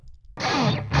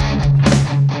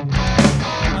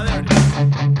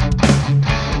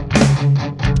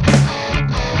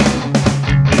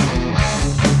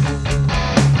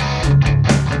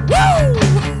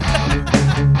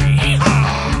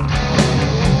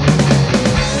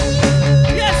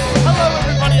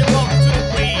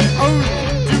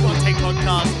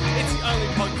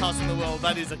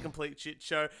complete shit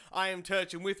show. I am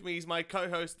Turch, and with me is my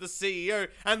co-host, the CEO,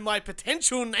 and my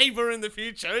potential neighbour in the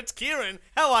future. It's Kieran.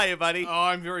 How are you, buddy? Oh,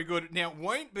 I'm very good. Now,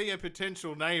 won't be a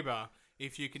potential neighbour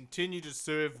if you continue to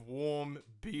serve warm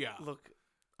beer. Look,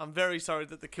 I'm very sorry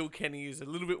that the Kilkenny is a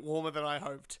little bit warmer than I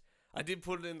hoped. I did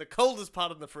put it in the coldest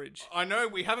part of the fridge. I know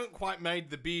we haven't quite made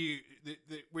the beer.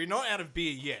 We're not out of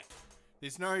beer yet.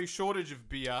 There's no shortage of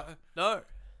beer. No.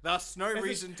 Thus, no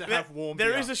reason to have warm beer.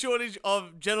 There is a shortage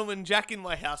of Gentleman Jack in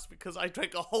my house because I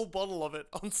drank a whole bottle of it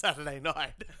on Saturday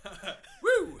night.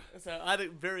 Woo! So I had a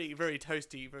very, very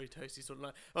toasty sort of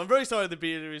night. I'm very sorry the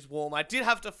beer is warm. I did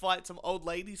have to fight some old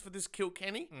ladies for this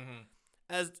Kilkenny.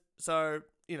 Mm-hmm.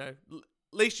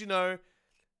 Least you know,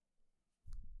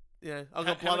 I've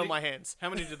got blood on my hands. How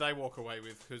many did they walk away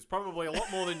with? Because probably a lot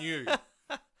more than you.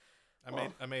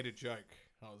 I made a joke.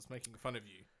 I was making fun of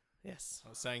you. Yes. I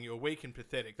was saying you were weak and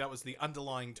pathetic. That was the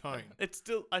underlying tone. It's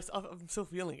still, I'm still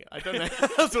feeling it. I don't know.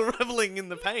 I'm still reveling in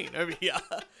the pain over here.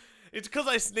 It's because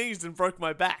I sneezed and broke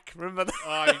my back. Remember that?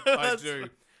 I do.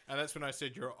 And that's when I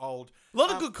said you're old. A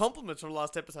lot of good compliments from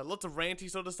last episode. Lots of ranty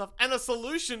sort of stuff. And a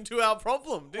solution to our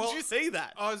problem. Did you see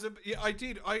that? I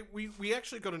did. We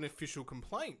actually got an official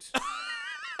complaint.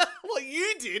 Well,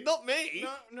 you did, not me.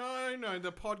 No.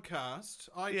 The podcast.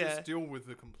 I just deal with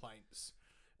the complaints.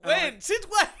 When? Since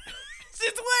when?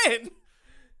 Since when?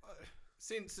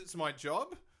 Since it's my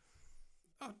job.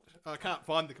 I can't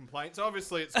find the complaints.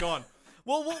 Obviously, it's gone.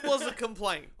 Well, what was the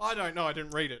complaint? I don't know. I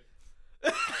didn't read it.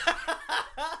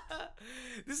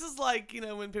 This is like,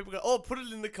 when people go, put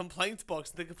it in the complaints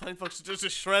box. The complaints box is just a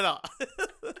shredder.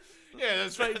 Yeah,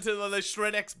 that's straight into those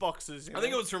ShredX boxes. I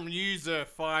think it was from user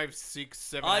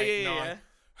 56789.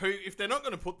 Who, if they're not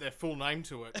going to put their full name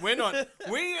to it,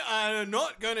 we are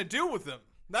not going to deal with them.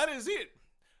 That is it.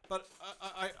 But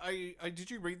I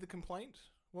did you read the complaint?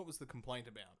 What was the complaint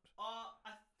about?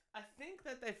 I think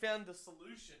that they found the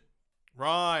solution.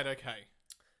 Right. Okay.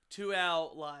 To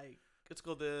our it's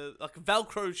called the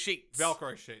Velcro sheets.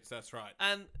 Velcro sheets. That's right.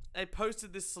 And they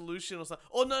posted this solution or something.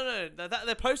 Oh no!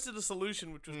 They posted a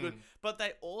solution which was good, but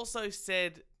they also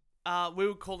said we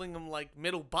were calling them like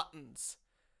metal buttons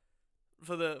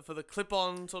for the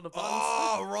clip-on sort of buttons.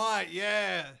 Oh right,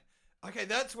 yeah. Okay,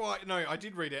 that's why. No, I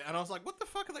did read it, and I was like, "What the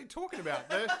fuck are they talking about?"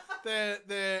 They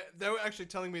were actually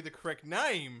telling me the correct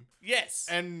name. Yes.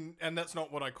 And that's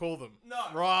not what I call them. No.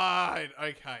 Right.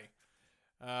 Okay.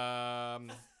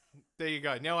 There you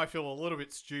go. Now I feel a little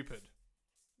bit stupid.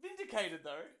 Vindicated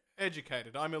though.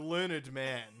 Educated. I'm a learned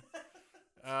man.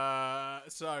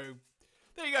 So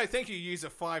there you go. Thank you,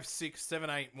 user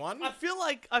 56781. I feel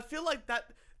like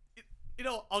that.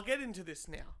 I'll get into this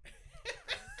now.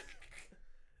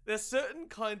 There's certain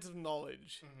kinds of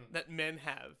knowledge that men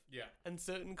have, and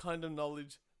certain kind of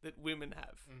knowledge that women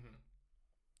have,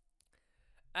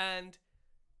 and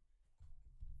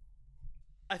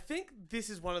I think this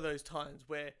is one of those times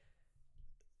where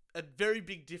a very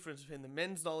big difference between the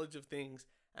men's knowledge of things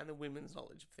and the women's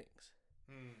knowledge of things.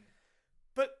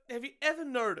 But have you ever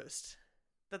noticed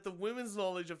that the women's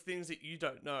knowledge of things that you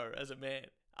don't know as a man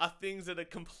are things that are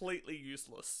completely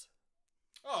useless?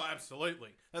 Oh,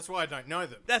 absolutely. That's why I don't know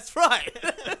them. That's right.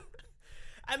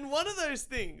 And one of those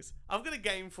things, I've got a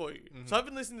game for you. So I've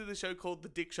been listening to the show called The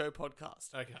Dick Show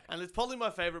Podcast. Okay. And it's probably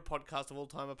my favourite podcast of all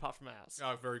time apart from ours.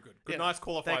 Oh, very good. Good, nice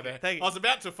qualifier there. Thank you. I was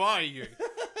about to fire you.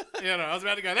 I was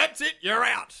about to go, that's it, you're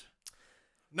out.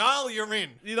 Niall, you're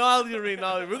in. Niall, you're in.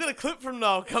 Niall. We've got a clip from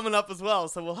Niall coming up as well,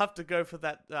 so we'll have to go for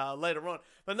that later on.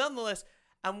 But nonetheless,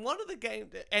 and one of the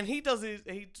games, and he does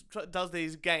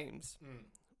these games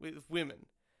with women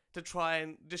to try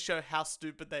and just show how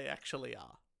stupid they actually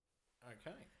are.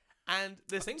 Okay. And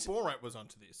I think Borat was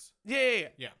onto this. Yeah.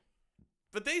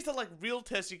 But these are like real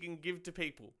tests you can give to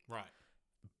people. Right.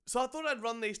 So I thought I'd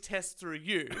run these tests through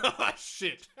you. Oh,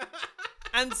 shit.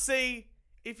 And see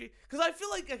if you... Because I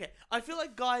feel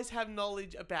like guys have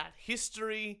knowledge about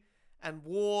history and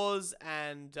wars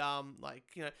and,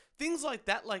 things like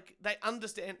that. Like, they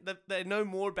understand that they know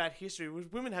more about history,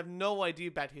 whereas women have no idea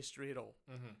about history at all.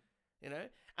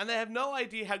 And they have no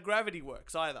idea how gravity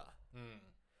works either.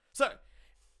 So,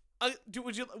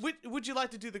 would you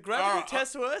like to do the gravity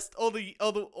test first, or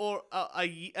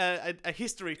a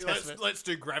history test first? Let's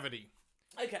do gravity.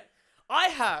 Okay, I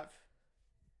have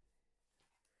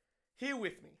here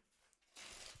with me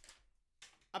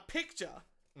a picture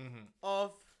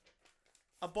of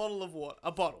a bottle of water.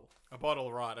 A bottle. A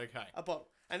bottle, right? Okay. A bottle,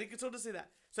 and you can sort of see that.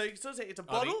 So you can sort of see it's a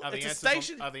bottle. Are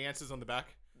the answers on the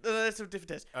back? That's a different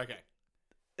test. Okay.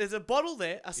 There's a bottle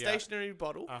there, a stationary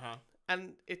bottle.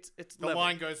 And it's the level.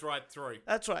 line goes right through.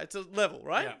 That's right. It's a level,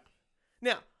 right? Yeah.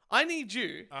 Now, I need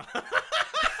you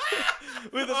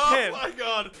with a Oh pen my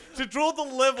god. to draw the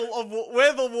level of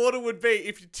where the water would be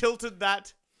if you tilted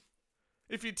that.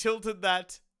 If you tilted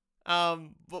that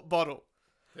bottle.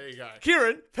 There you go.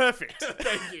 Kieran, perfect.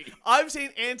 Thank you. I've seen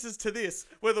answers to this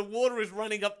where the water is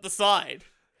running up the side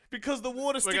because the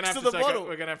water sticks to the bottle.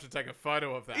 We're gonna have to take a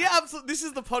photo of that. Yeah, absolutely. This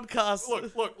is the podcast.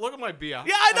 Look at my beer.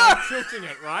 Yeah, I And know. I'm tilting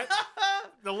it, right?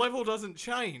 The level doesn't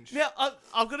change. Now,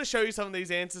 I'm going to show you some of these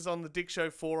answers on the Dick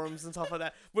Show forums and stuff like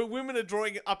that, where women are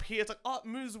drawing it up here. It's like, oh, it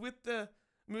moves with the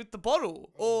bottle,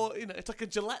 or it's like a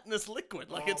gelatinous liquid,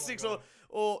 like it sticks, or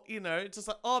it's just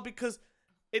like, oh, because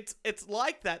it's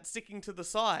like that sticking to the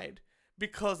side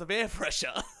because of air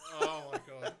pressure. Oh my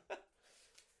god.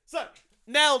 So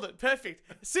nailed it, perfect.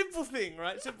 Simple thing,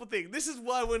 right? Simple thing. This is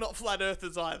why we're not flat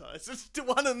earthers either. It's just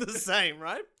one and the same,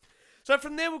 right? So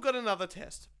from there, we've got another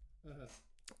test.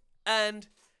 And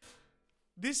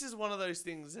this is one of those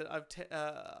things that I've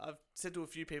said to a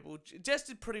few people. Jess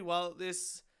did pretty well at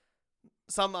this.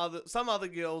 Some other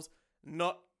girls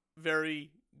not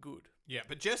very good. Yeah,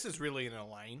 but Jess is really in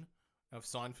a lane of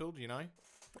Seinfeld,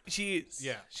 She is.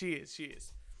 Yeah. She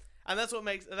is. And that's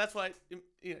why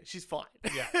she's fine.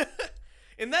 Yeah.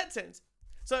 In that sense.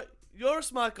 So you're a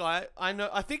smart guy.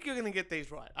 I think you're going to get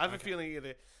these right. I have a feeling you're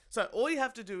going to. So all you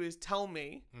have to do is tell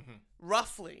me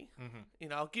roughly,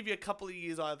 I'll give you a couple of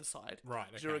years either side.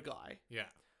 Right, 'cause you're a guy. Yeah.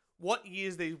 What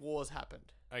years these wars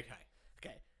happened? Okay.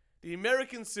 The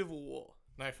American Civil War.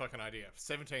 No fucking idea.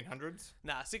 1700s?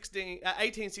 Nah,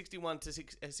 1861 to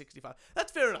 65.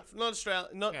 That's fair enough. Not an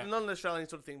Australian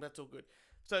sort of thing. That's all good.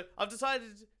 So I've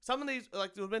decided some of these,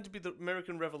 like, they were meant to be the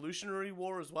American Revolutionary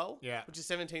War as well. Yeah. Which is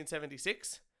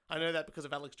 1776. I know that because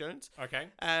of Alex Jones. Okay.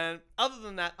 And other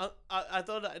than that, I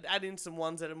thought I'd add in some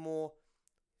ones that are more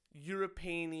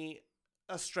European-y,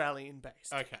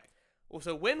 Australian-based. Okay.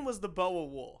 Also, when was the Boer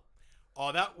War?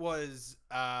 Oh, that was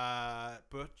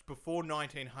before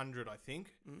 1900, I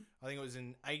think. I think it was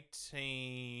in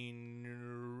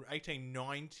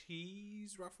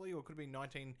 1890s, roughly, or it could have been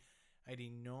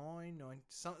 1989,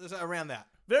 something around that.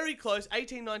 Very close,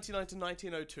 1899 to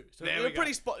 1902. So There we're we go.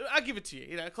 pretty spot. I'll give it to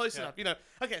you. Close enough.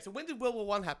 Okay, so when did World War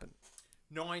One happen?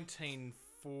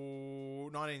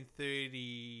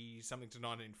 1930 something to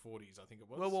 1940s, I think it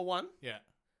was. World War One. Yeah.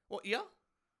 What year?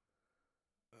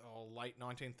 Late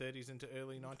 1930s into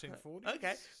early 1940s.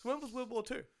 Okay. So when was World War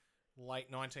Two? Late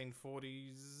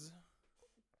 1940s.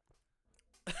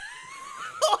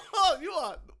 Oh, you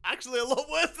are actually a lot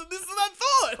worse than this than I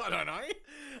thought. I don't know.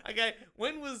 Okay,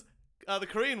 when was the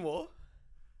Korean War?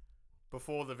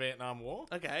 Before the Vietnam War.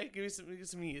 Okay, give me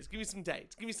some years. Give me some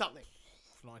dates. Give me something.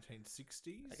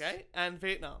 1960s. Okay, and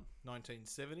Vietnam.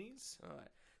 1970s. All right.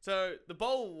 So the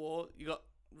Boer War, you got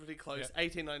really close. Yeah.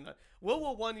 1899. World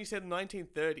War One, you said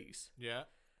 1930s. Yeah.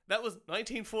 That was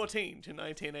 1914 to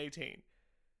 1918.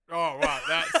 Oh, right.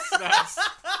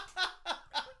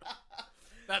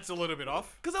 That's a little bit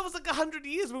off. Because that was like 100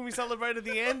 years when we celebrated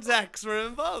the Anzacs,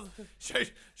 remember?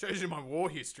 Shows you my war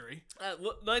history.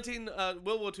 World War II,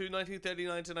 1939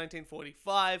 to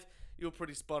 1945. You were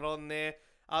pretty spot on there.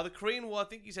 The Korean War, I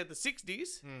think you said the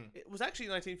 60s. It was actually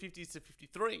 1950s to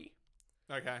 53.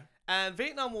 Okay. And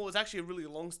Vietnam War was actually a really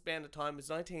long span of time. It was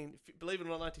believe it or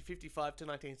not, 1955 to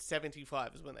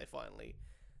 1975 is when they finally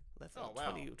left. Oh,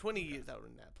 wow. 20 years they were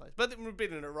in that place. But they've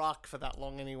been in Iraq for that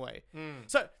long anyway.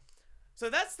 So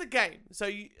that's the game.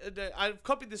 So I've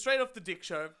copied this straight off the Dick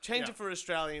Show. Changed it for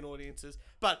Australian audiences.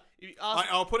 But if you ask...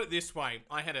 I'll put it this way.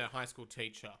 I had a high school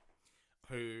teacher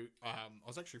who I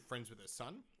was actually friends with her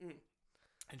son.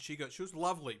 And she was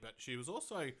lovely, but she was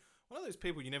also one of those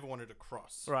people you never wanted to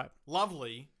cross. Right.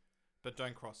 Lovely, but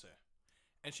don't cross her.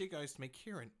 And she goes to me,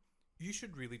 Kieran, you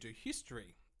should really do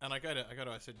history. And I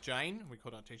said, Jane, we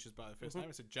called our teachers by their first name.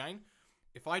 I said, Jane,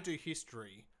 if I do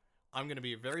history, I'm going to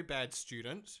be a very bad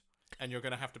student and you're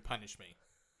going to have to punish me.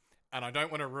 And I don't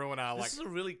want to ruin our, This is a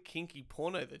really kinky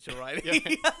porno that you're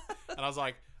writing. And I was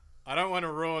like, I don't want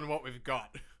to ruin what we've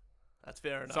got. That's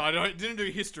fair enough. So I didn't do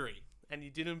history. And you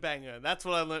didn't bang her. That's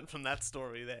what I learned from that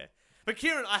story there. But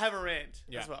Kieran, I have a rant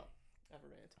as well. I have a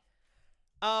rant.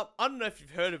 I don't know if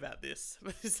you've heard about this,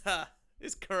 but this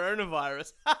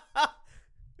coronavirus.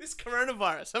 This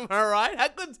coronavirus, am I right? How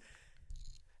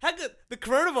good the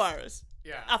coronavirus?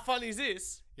 Yeah. How funny is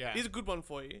this? Yeah. Here's a good one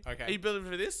for you. Okay. Are you building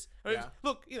for this? Yeah.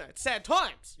 Look, it's sad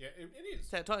times. Yeah, it is.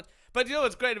 Sad times. But you know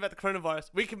what's great about the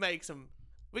coronavirus? We can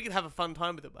have a fun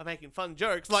time with it by making fun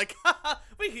jokes. Like,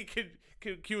 we could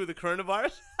cure the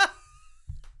coronavirus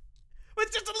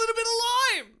with just a little bit of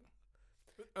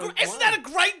lime. Isn't that a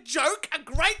great joke? A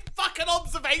great fucking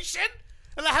observation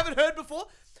that I haven't heard before?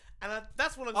 And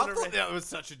that's what I'm going to... I thought that was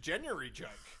such a January joke.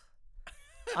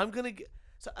 I'm going to get...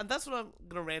 So, and that's what I'm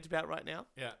gonna rant about right now.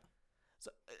 Yeah. So,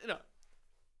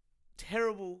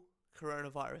 terrible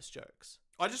coronavirus jokes.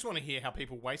 I just want to hear how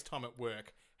people waste time at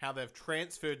work, how they've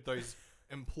transferred those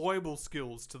employable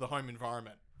skills to the home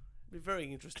environment. Be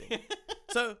very interesting.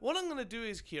 So, what I'm gonna do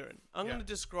is, Kieran, I'm gonna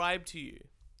describe to you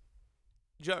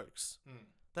jokes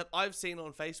that I've seen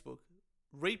on Facebook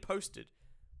reposted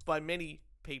by many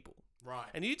people. Right.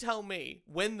 And you tell me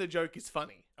when the joke is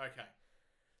funny. Okay.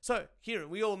 So,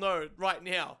 Kieran, we all know right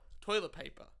now, toilet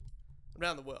paper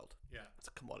around the world. Yeah. It's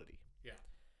a commodity. Yeah.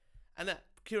 And that,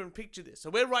 Kieran, picture this. So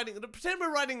pretend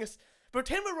we're writing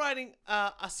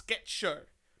a sketch show.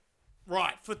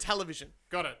 Right. For television.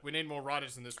 Got it. We need more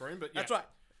writers in this room, but yeah. That's right.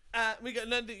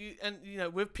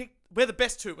 We're the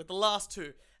best two. We're the last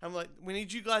two. And we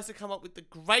need you guys to come up with the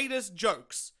greatest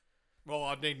jokes. Well,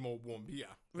 I'd need more warm beer.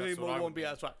 We need more warm beer.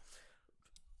 That's right.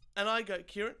 And I go,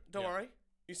 Kieran, don't worry.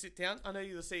 You sit down. I know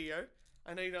you're the CEO.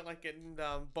 I know you don't like getting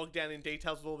bogged down in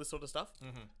details with all this sort of stuff.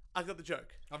 Mm-hmm. I got the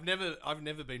joke. I've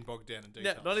never been bogged down in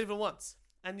details. No, not even once.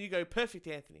 And you go, perfect,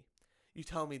 Anthony. You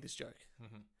tell me this joke.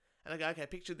 Mm-hmm. And I go, okay,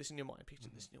 picture this in your mind. Picture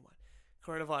this in your mind.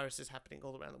 Coronavirus is happening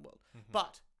all around the world. Mm-hmm.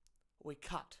 But we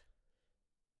cut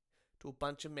to a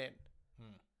bunch of men.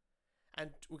 Mm.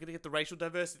 And we're going to get the racial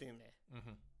diversity in there.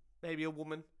 Mm-hmm. Maybe a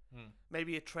woman.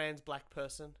 Maybe a trans black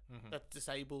person that's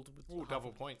disabled. With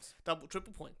double points.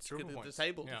 Triple points. Triple points.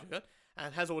 Disabled. Yeah.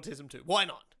 And has autism too. Why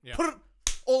not? Yeah. Put it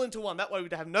all into one. That way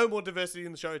we'd have no more diversity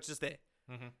in the show. It's just there.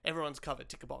 Mm-hmm. Everyone's covered.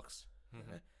 Tick a box.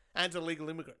 Mm-hmm. And an illegal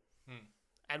immigrant.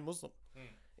 And Muslim.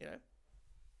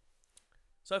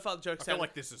 So far the joke's I feel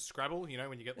like this is Scrabble, when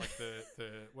you get like the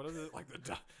what is it, like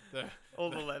the all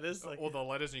the letters, all the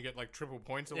letters, and you get like triple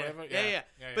points or yeah. whatever.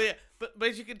 Yeah. But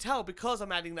as you can tell, because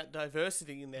I'm adding that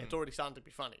diversity in there, it's already starting to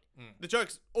be funny. The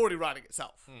joke's already writing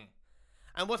itself.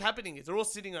 And what's happening is they're all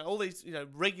sitting on all these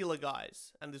regular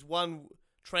guys, and there's one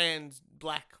trans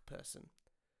black person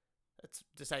that's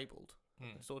disabled,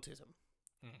 it's autism,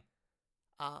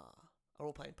 are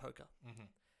all playing poker,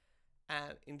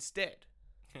 and instead.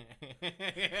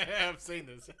 I've seen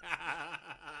this.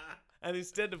 And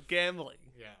instead of gambling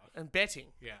and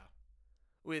betting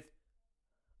with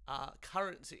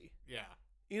currency,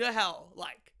 you know how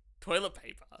toilet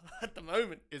paper at the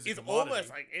moment is almost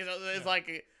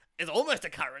it's almost a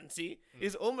currency,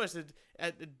 is almost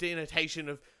a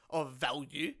denotation of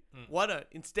value. Why don't,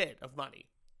 instead of money,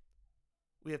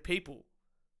 we have people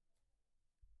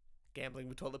gambling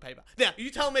with toilet paper? Now you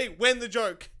tell me when the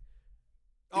joke.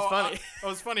 It's funny. It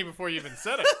was funny before you even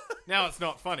said it. Now it's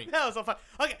not funny. Now it's not funny.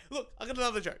 Okay, look, I got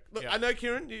another joke. Look, I know,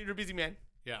 Kieran, you're a busy man.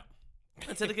 Yeah.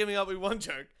 Instead of coming up with one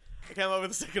joke, I came up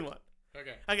with a second one.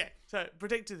 Okay. So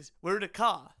predict to this. We're in a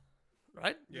car,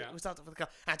 right? Yeah. We start off with the car.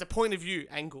 And it's a point of view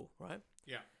angle, right?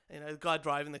 Yeah. The guy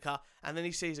driving the car, and then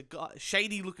he sees a guy,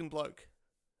 shady-looking bloke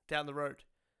down the road,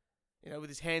 with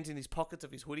his hands in his pockets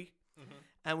of his hoodie.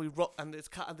 Mm-hmm. And this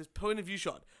point of view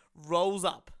shot rolls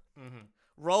up. Mm-hmm.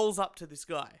 Rolls up to this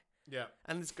guy. Yeah.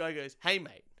 And this guy goes, "Hey,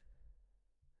 mate."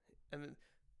 And then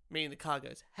me in the car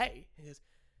goes, "Hey." He goes,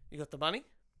 "You got the money?"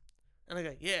 And I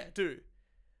go, "Yeah, I do."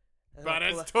 And but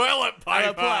it's toilet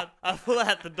paper. I pull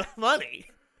out the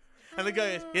money. And the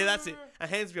guy goes, "Yeah, that's it."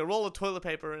 And hands me a roll of toilet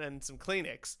paper and some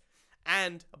Kleenex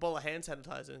and a bottle of hand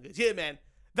sanitizer and goes, "Yeah, man,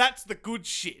 that's the good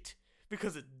shit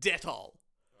because it's Dettol."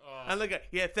 Oh. And I go,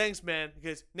 "Yeah, thanks, man." He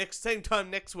goes, "Same time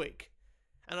next week."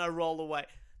 And I roll away.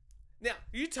 Now,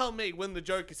 you tell me when the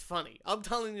joke is funny. I'm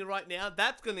telling you right now,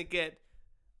 that's going to get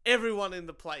everyone in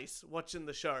the place watching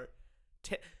the show.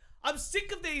 I'm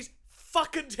sick of these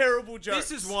fucking terrible jokes.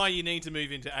 This is why you need to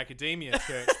move into academia,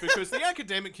 Church, because the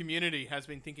academic community has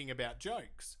been thinking about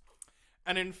jokes.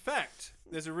 And in fact,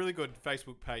 there's a really good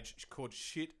Facebook page called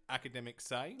Shit Academics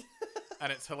Say,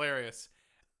 and it's hilarious.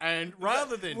 And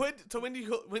rather than... when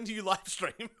do you live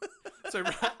stream? So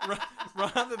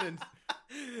rather than...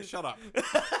 Shut up.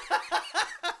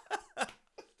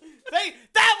 See,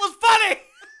 that was funny!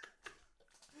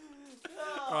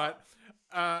 All right.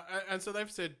 And so they've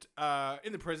said,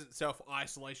 in the present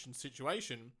self-isolation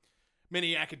situation,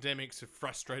 many academics are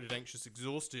frustrated, anxious,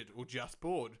 exhausted, or just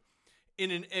bored. In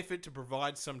an effort to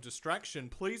provide some distraction,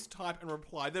 please type and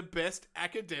reply the best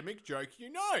academic joke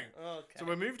you know. Okay. So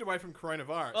we're moved away from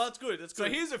coronavirus. Oh, that's good. That's good.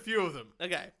 So here's a few of them.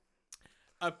 Okay.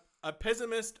 A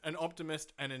pessimist, an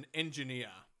optimist, and an engineer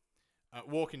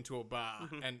walk into a bar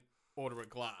and order a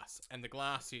glass, and the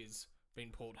glass is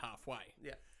being poured halfway.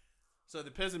 Yeah. So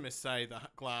the pessimists say the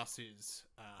glass is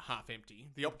half empty.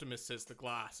 The optimist says the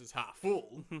glass is half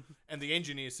full, and the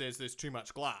engineer says there's too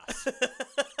much glass.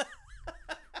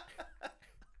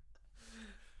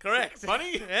 Correct.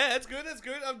 Funny? Yeah, that's good. That's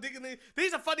good. I'm digging these.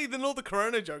 These are funnier than all the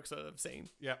Corona jokes that I've seen.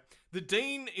 Yeah. The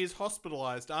Dean is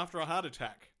hospitalised after a heart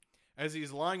attack. As he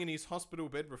is lying in his hospital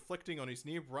bed reflecting on his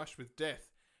near brush with death,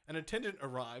 an attendant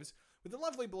arrives with a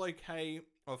lovely bouquet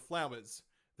of flowers.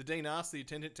 The Dean asks the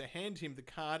attendant to hand him the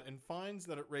card and finds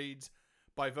that it reads,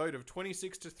 by vote of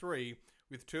 26-3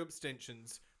 with 2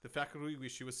 abstentions, the faculty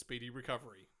wish you a speedy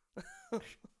recovery.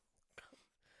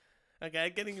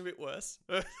 Okay, getting a bit worse.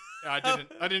 I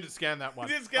didn't scan that one.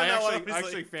 You didn't scan that one, I obviously.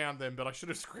 actually found them, but I should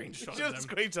have screenshotted Should them. have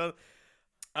screenshot.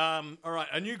 All right,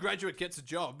 a new graduate gets a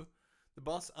job. The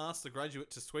boss asks the graduate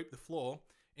to sweep the floor.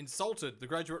 Insulted, the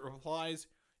graduate replies,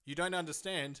 "You don't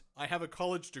understand. I have a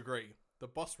college degree." The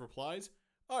boss replies,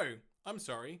 "Oh, I'm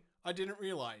sorry. I didn't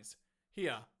realise.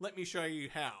 Here, let me show you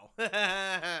how."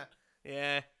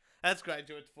 Yeah, that's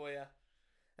graduates for you.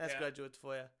 That's Yeah. graduates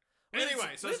for you.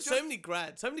 Anyway, so we have it's so just- many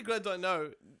grads. So many grads I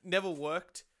know never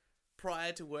worked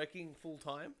prior to working full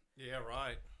time. Yeah,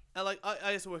 right. And like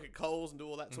I used to work at Coles and do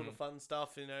all that sort of fun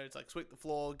stuff. You know, it's like sweep the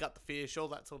floor, gut the fish, all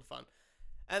that sort of fun.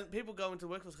 And people go into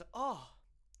work and go, "Oh,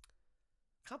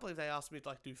 can't believe they asked me to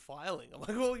like do filing." I'm like,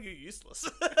 "Well, you're useless.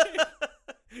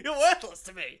 You're worthless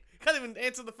to me. You can't even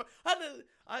answer the phone."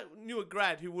 I knew a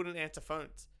grad who wouldn't answer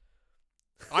phones.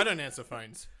 I don't answer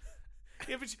phones.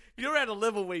 Yeah, but you're at a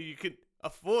level where you can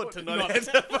afford to not Not-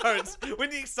 answer phones.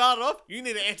 When you start off, you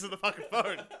need to answer the fucking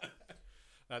phone.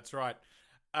 That's right.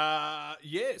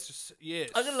 Yes. I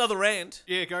got another rant.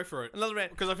 Yeah, go for it. Another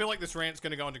rant. Because I feel like this rant's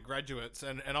going to go into graduates,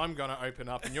 and I'm going to open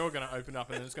up, and you're going to open up,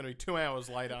 and it's going to be 2 hours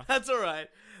later. That's all right.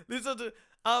 This is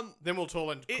Then we'll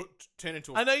turn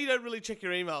into. I know you don't really check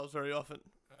your emails very often,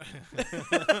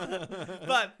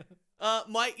 but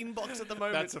my inbox at the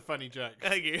moment. That's a funny joke.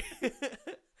 Thank you.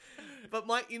 But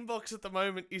my inbox at the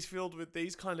moment is filled with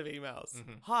these kind of emails.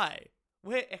 Hi,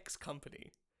 we're X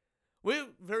company. We're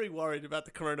very worried about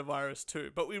the coronavirus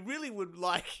too, but we really would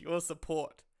like your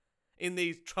support in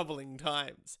these troubling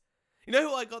times. You know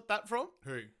who I got that from?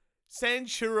 Who?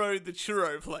 Sanchuro the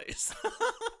churro place.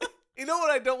 You know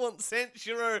what I don't want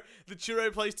Sanchuro the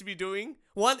churro place to be doing?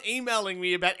 1, emailing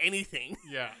me about anything.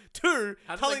 Yeah. 2,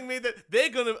 How do telling me that they're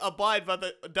going to abide by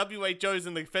the WHO's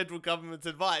and the federal government's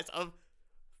advice of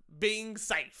being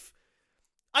safe.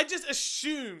 I just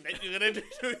assume that you're going to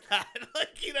do that.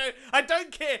 Like, you know, I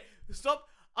don't care. Stop.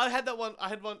 I had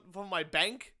one from my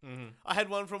bank. I had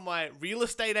one from my real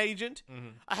estate agent.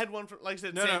 I had one from, like I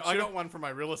said, No, I got one from my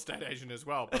real estate agent as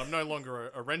well, but I'm no longer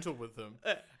a rental with them.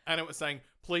 And it was saying,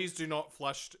 please do not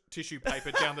flush tissue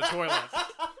paper down the toilet.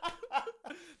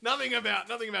 Nothing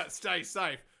about stay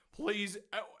safe. Please,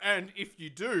 and if you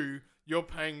do, you're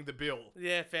paying the bill.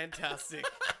 Yeah, fantastic.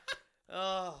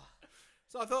 Oh,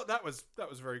 So I thought that was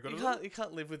very good. you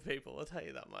can't live with people, I'll tell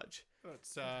you that much.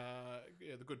 That's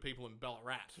the good people in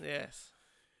Ballarat. Yes.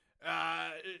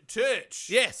 Church.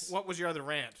 Yes. What was your other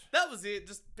rant? That was it.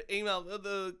 Just email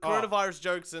the coronavirus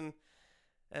jokes and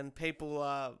people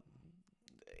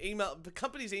the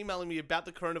company's emailing me about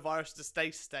the coronavirus to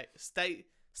stay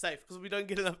safe because we don't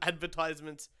get enough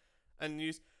advertisements and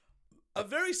news. I'm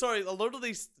very sorry. A lot of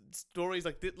these stories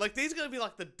like these are going to be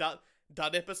like the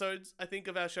dud episodes, I think,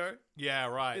 of our show. Yeah,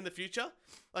 right. In the future,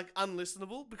 like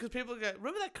unlistenable because people go,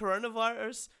 remember that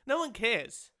coronavirus? No one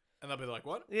cares. And they'll be like,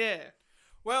 what? Yeah.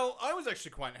 Well, I was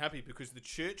actually quite happy because the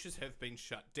churches have been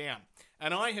shut down.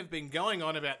 And I have been going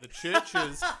on about the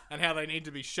churches and how they need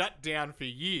to be shut down for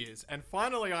years. And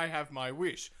finally I have my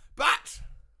wish. But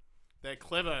they're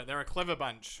clever. They're a clever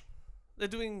bunch. They're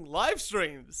doing live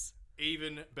streams.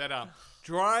 Even better.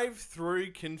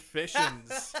 Drive-through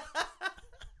confessions.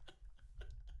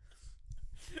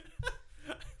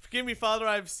 Forgive me, Father,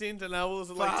 I have sinned and I was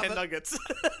like 10 nuggets.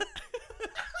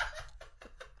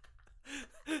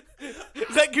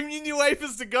 Is that communion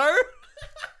wafers to go?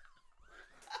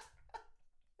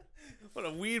 What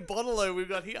a weird bottle we've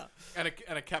got here. and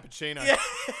a cappuccino.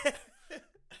 Yeah.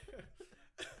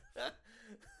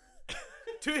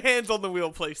 2 hands on the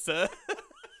wheel, please, sir.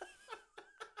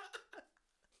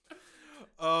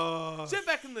 Oh, So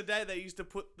back in the day, they used to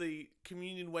put the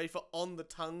communion wafer on the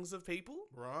tongues of people.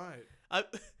 right.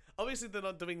 Obviously, they're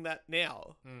not doing that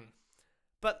now.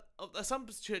 But some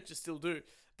churches still do.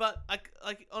 But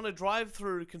like on a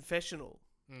drive-through confessional,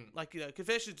 like, you know,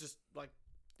 confession just like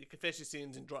you confess your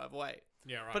sins and drive away.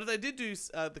 Yeah, right. But if they did do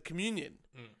the communion,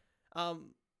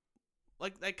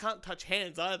 like they can't touch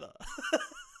hands either.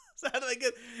 So how do they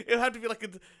get? It'll have to be like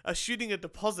a shooting a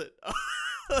deposit,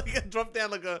 like a drop down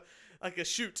like a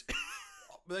shoot.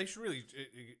 But they should really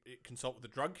consult with the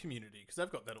drug community because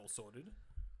they've got that all sorted.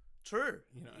 True.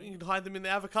 You know. You can hide them in the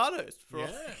avocados. For all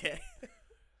Yeah. I care.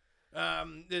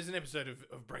 There's an episode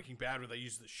of Breaking Bad where they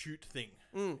use the shoot thing.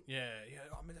 Mm. Yeah.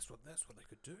 I mean, that's what they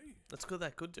could do. That's good.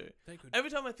 They could do. They could. Every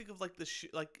time I think of like the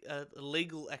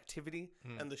illegal activity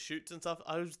and the shoots and stuff,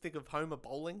 I always think of Homer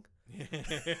bowling.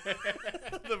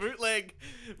 The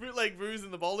bootleg booze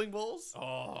and the bowling balls.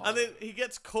 Oh. And then he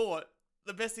gets caught.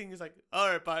 The best thing is like, all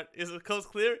right, but is the coast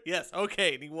clear? Yes,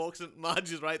 okay. And he walks and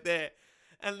Marge is right there.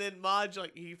 And then Marge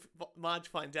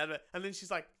finds out about it. And then she's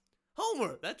like,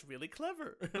 Homer, that's really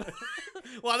clever.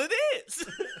 Well, it is.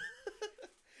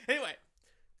 Anyway,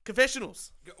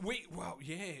 confessionals. We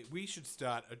should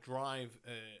start a drive.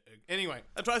 Anyway,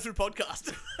 A drive-through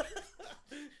podcast.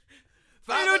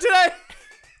 How are you doing today?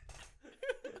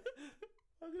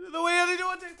 The way I do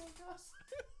one day podcast.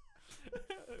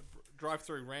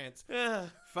 drive-through rants. Yeah.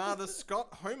 Father Scott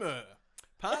Homer,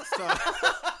 pastor.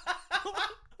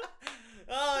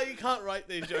 Oh, you can't write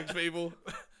these jokes, people.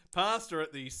 Pastor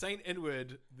at the St.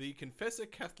 Edward the Confessor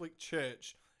Catholic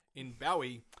Church in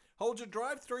Bowie holds a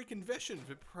drive-through confession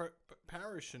for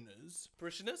parishioners.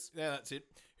 Parishioners? Yeah, that's it.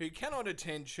 Who cannot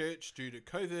attend church due to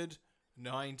COVID-19.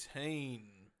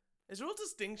 There's a real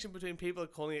distinction between people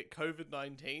calling it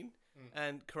COVID-19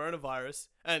 and coronavirus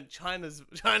and China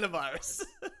virus.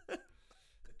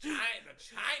 The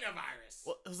China virus.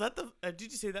 What, was that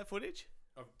did you see that footage?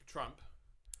 Of Trump.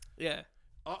 Yeah.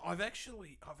 I've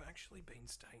actually been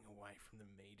staying away from the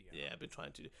media. Yeah, I've been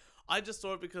trying to. I just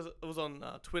saw it because it was on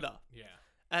Twitter. Yeah.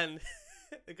 And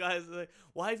the guy's like,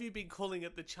 why have you been calling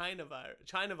it the China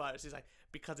virus? He's like,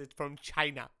 because it's from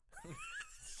China.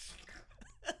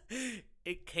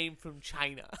 It came from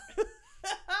China.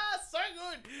 So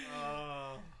good.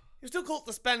 You still call it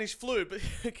the Spanish flu, but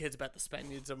who cares about the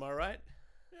Spaniards, am I right?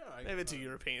 Yeah, Maybe it's a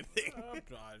European thing. I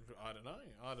don't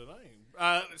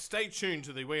know. Stay tuned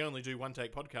to the We Only Do One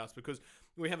Take podcast because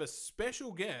we have a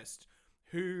special guest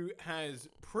who has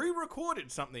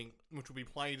pre-recorded something which will be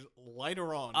played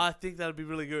later on. I think that would be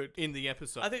really good. In the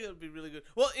episode. I think it would be really good.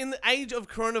 Well, in the age of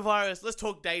coronavirus, let's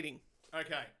talk dating.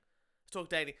 Okay. Let's talk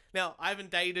dating. Now, I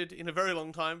haven't dated in a very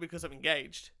long time because I'm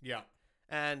engaged. Yeah.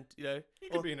 And, You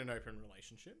could be in an open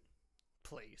relationship.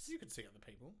 Please. You could see other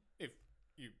people if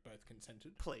you both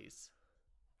consented. Please.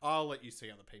 I'll let you see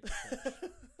other people.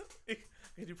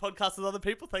 You do podcasts with other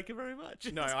people? Thank you very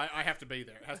much. No, I have to be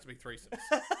there. It has to be threesomes.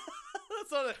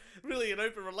 That's not really an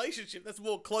open relationship. That's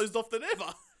more closed off than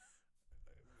ever.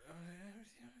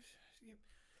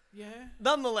 Yeah.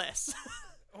 Nonetheless.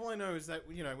 All I know is that,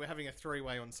 we're having a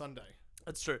three-way on Sunday.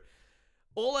 That's true.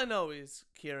 All I know is,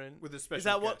 Kieran, With a special is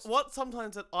that guest. what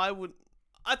sometimes that I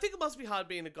think it must be hard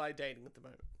being a guy dating at the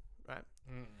moment, right?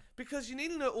 Because you need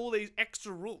to know all these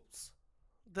extra rules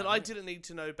that I didn't need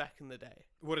to know back in the day.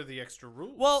 What are the extra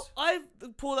rules? Well, I've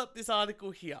pulled up this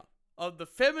article here of the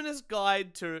Feminist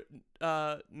Guide to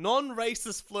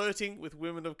Non-Racist Flirting with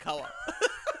Women of Color.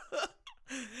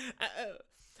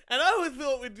 And I would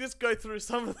thought we'd just go through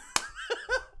some of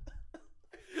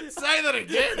Say that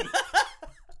again!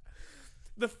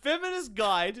 The Feminist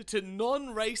Guide to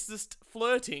Non-Racist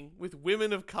Flirting with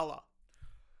Women of Color.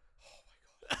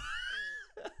 Oh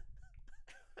my god.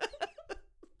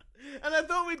 And I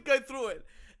thought we'd go through it.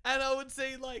 And I would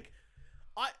say, like,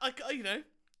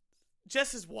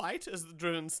 Jess is white as the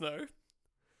driven snow.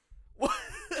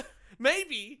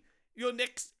 Maybe your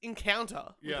next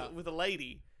encounter with a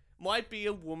lady might be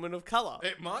a woman of color.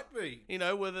 It might be.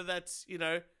 Whether that's,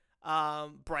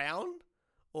 brown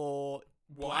or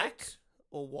black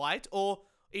or white or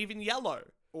even yellow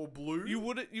Or blue. You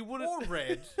wouldn't Or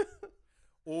red.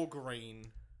 Or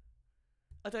green.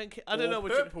 I don't know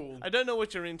what purple. I don't know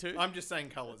what you're into. I'm just saying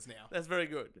colours now. That's very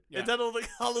good. Yeah. Is that all the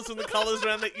colours from the colours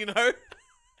round that you know?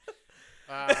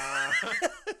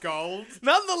 Gold.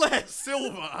 Nonetheless.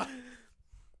 Silver.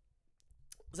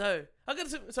 So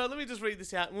let me just read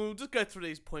this out and we'll just go through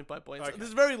these point by point. Okay. This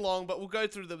is very long, but we'll go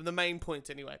through the main points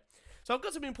anyway. So I've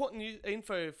got some important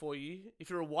info for you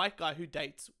if you're a white guy who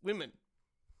dates women.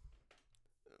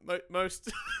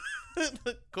 Most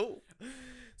cool.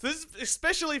 So this is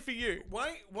especially for you.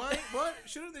 Why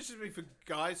shouldn't this just be for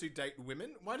guys who date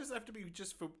women? Why does it have to be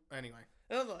just for... Anyway.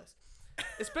 Nonetheless,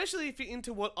 especially if you're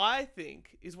into what I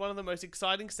think is one of the most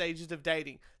exciting stages of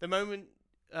dating. The moment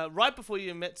right before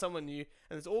you met someone new,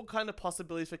 and there's all kind of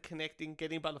possibilities for connecting,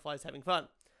 getting butterflies, having fun.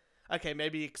 Okay,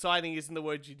 maybe exciting isn't the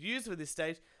word you'd use for this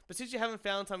stage, but since you haven't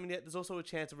found someone yet, there's also a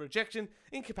chance of rejection,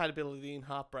 incompatibility, and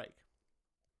heartbreak.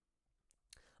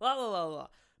 La la la la.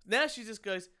 Now she just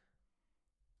goes,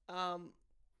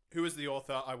 Who is the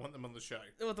author? I want them on the show.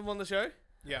 You want them on the show?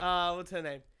 Yeah. What's her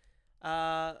name?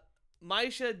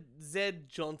 Maisha Z.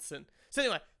 Johnson. So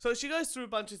anyway, so she goes through a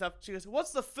bunch of stuff. She goes,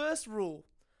 what's the first rule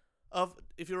of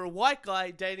if you're a white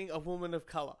guy dating a woman of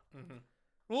color. Mm-hmm.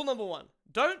 Rule number 1: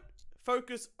 don't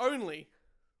focus only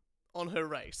on her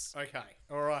race. Okay.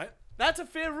 All right. That's a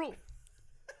fair rule.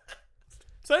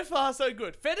 So far, so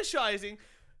good. Fetishizing,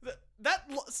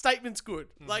 statement's good.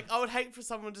 Mm-hmm. Like, I would hate for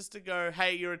someone just to go,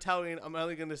 "Hey, you're Italian. I'm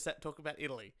only going to talk about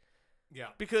Italy," Yeah.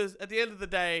 because at the end of the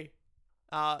day,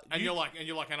 You're like,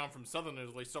 and I'm from Southern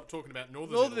Italy. Stop talking about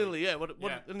Northern Northern Italy. Italy,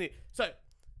 yeah. So,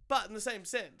 but in the same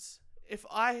sense, if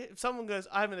someone goes,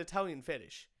 "I have an Italian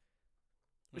fetish,"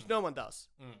 which no one does.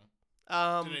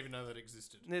 Didn't even know that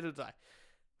existed. Neither did I.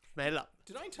 Made it up.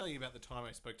 Did I tell you about the time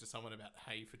I spoke to someone about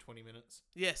hay for 20 minutes?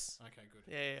 Yes. Okay, good.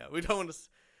 Yeah. We don't want to.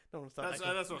 Don't want to start. That's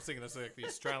what I was thinking. That's like the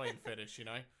Australian fetish, you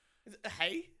know? Is it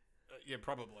hay? Yeah,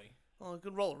 probably. Well, I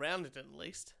could roll around it at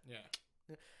least.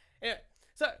 Yeah. Anyway,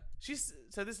 so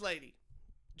this lady,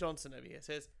 Johnson over here,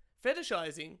 says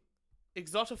fetishizing,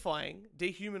 exotifying,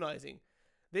 dehumanizing.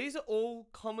 These are all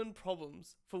common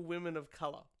problems for women of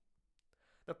color.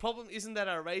 The problem isn't that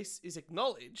our race is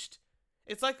acknowledged.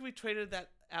 It's like we treated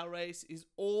that our race is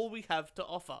all we have to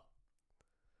offer.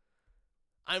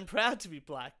 I'm proud to be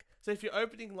black, so if your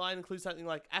opening line includes something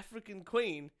like African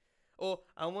Queen, or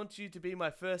I want you to be my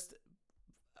first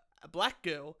black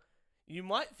girl, you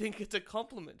might think it's a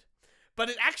compliment. But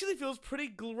it actually feels pretty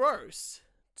gross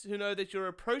to know that you're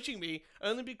approaching me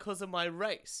only because of my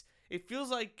race. It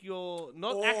feels like you're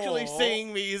not actually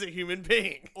seeing me as a human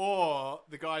being. Or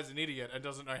the guy's an idiot and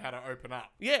doesn't know how to open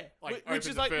up. Yeah, Like, which open is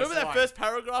the like, first remember that line. first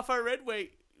paragraph I read where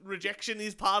rejection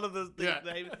is part of the Yeah.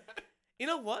 name? You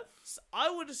know what? I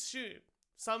would assume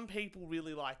some people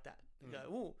really like that. They go,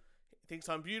 "Ooh, he thinks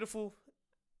I'm beautiful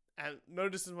and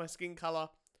notices my skin color.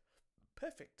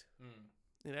 Perfect."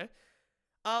 You know?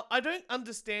 I don't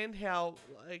understand how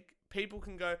like people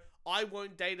can go, "I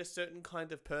won't date a certain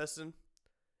kind of person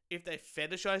if they're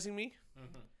fetishizing me."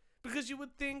 Because you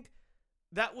would think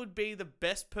that would be the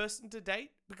best person to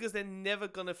date because they're never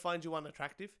going to find you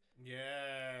unattractive.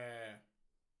 Yeah.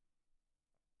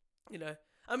 You know,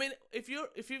 I mean, if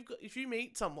you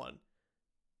meet someone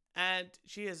and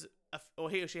she has or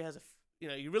he or she has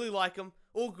you really like them,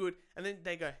 all good, and then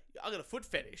they go, "I got a foot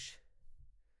fetish."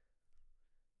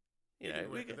 You're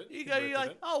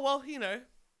like, "Oh well,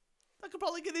 I could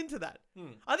probably get into that."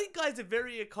 I think guys are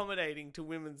very accommodating to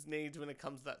women's needs when it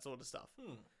comes to that sort of stuff.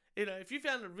 You know, if you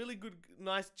found a really good,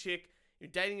 nice chick, you're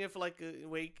dating her for like a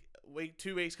week,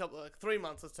 2 weeks, 3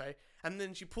 months, let's say, and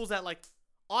then she pulls out like,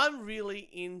 "I'm really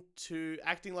into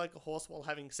acting like a horse while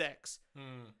having sex."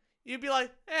 You'd be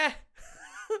like,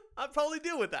 I'd probably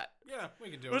deal with that. Yeah,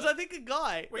 we can do Whereas it. I think a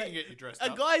guy, We can get you dressed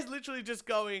a up. guy's literally just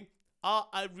going,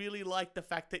 "I really like the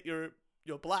fact that you're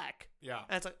black." Yeah.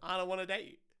 And it's like, "I don't want to date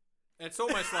you." It's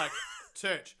almost like,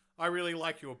 Church, I really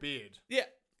like your beard. Yeah.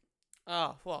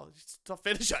 Oh, well, stop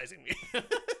fetishizing me.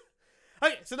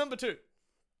 Okay, so number 2.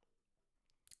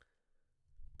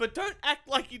 But don't act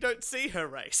like you don't see her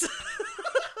race.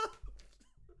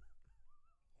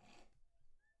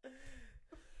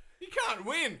 You can't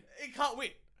win. You can't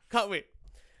win. Can't win.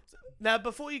 Now,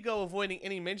 before you go avoiding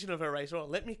any mention of her race at all,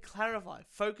 let me clarify.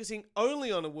 Focusing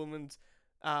only on a woman's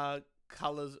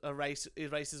colors, race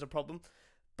is a problem.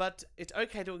 But it's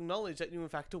okay to acknowledge that you're in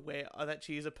fact aware that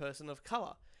she is a person of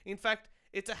color. In fact,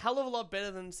 it's a hell of a lot better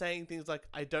than saying things like,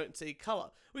 "I don't see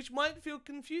color," which might feel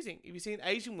confusing. If you see an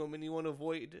Asian woman, you want to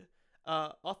avoid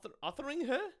othering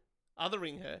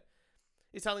her.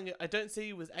 Is telling her, "I don't see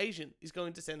you as Asian," is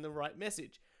going to send the right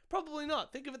message. Probably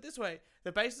not. Think of it this way.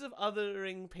 The basis of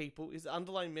othering people is the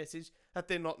underlying message that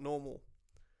they're not normal.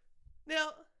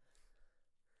 Now,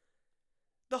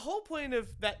 the whole point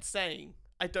of that saying,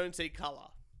 "I don't see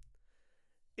color,"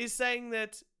 is saying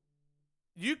that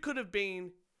you could have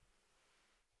been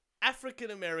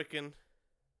African American,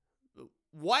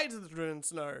 whiter than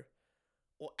snow,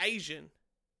 or Asian,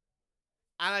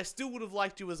 and I still would have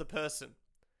liked you as a person.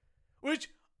 Which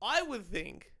I would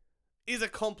think is a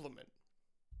compliment.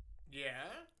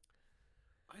 Yeah?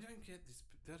 I don't get this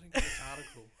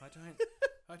article. I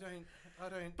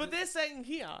don't. But they're saying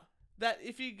here that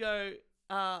if you go,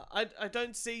 I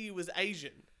don't see you as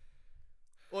Asian,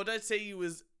 or don't see you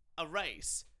as a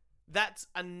race, that's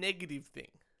a negative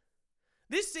thing.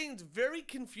 This seems very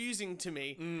confusing to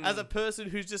me as a person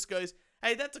who just goes,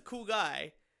 "Hey, that's a cool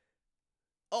guy."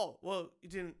 Oh, well, you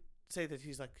didn't say that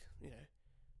he's like,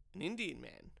 an Indian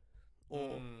man,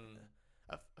 or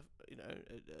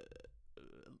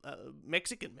a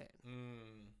Mexican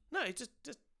man. No, he's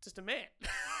just a man.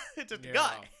 It's just a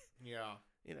guy. Yeah.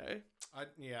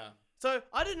 Yeah. So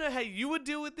I don't know how you would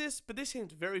deal with this, but this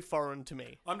seems very foreign to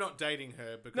me. I'm not dating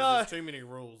her because No. there's too many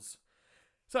rules.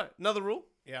 So another rule: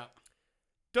 Yeah.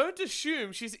 don't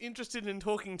assume she's interested in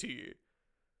talking to you.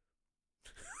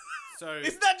 So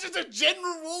Isn't that just a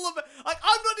general rule of like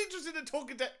I'm not interested in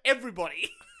talking to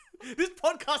everybody. This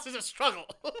podcast is a struggle.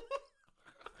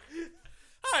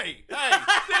 hey,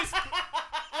 this.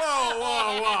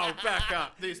 Whoa, back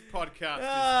up. This podcast is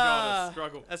not a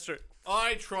struggle. That's true.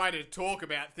 I try to talk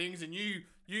about things, and you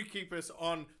keep us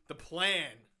on the plan.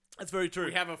 That's very true.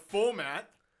 We have a format.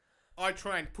 I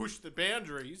try and push the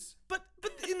boundaries. But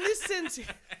in this sense,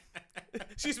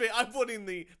 excuse me, I put in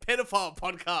the pedophile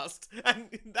podcast, and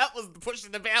that was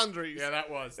pushing the boundaries. Yeah, that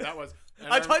was.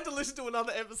 And I tried to listen to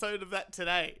another episode of that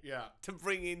today. Yeah. To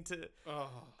bring into,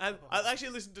 and I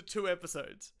actually listened to 2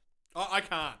 episodes. Oh, I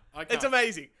can't. It's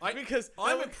amazing because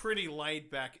I'm a pretty laid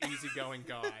back, easygoing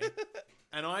guy,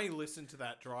 and I listened to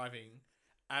that driving.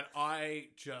 And I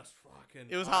just fucking...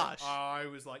 It was harsh. I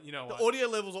was like, you know what? The audio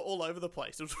levels are all over the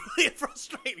place. It was really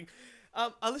frustrating.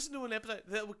 I listened to an episode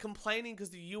that were complaining because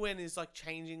the UN is like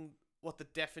changing what the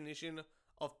definition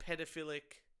of pedophilic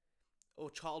or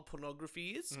child pornography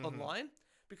is online.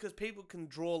 Because people can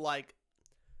draw like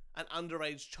an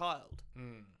underage child.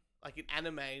 Like in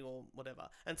anime or whatever.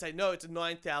 And say, no, it's a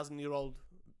 9,000-year-old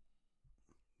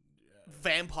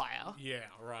vampire. Yeah,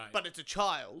 right. But it's a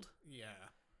child. Yeah.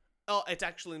 Oh, it's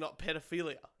actually not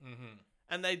pedophilia.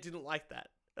 And they didn't like that.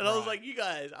 And I was like, you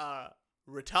guys are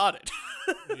retarded.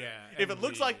 Yeah. If it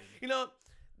looks like,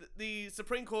 the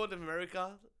Supreme Court of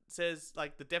America says,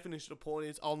 like, the definition of porn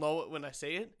is, I'll know it when I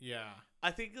see it. Yeah.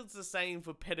 I think it's the same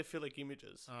for pedophilic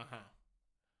images.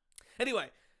 Anyway,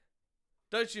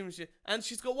 don't you... And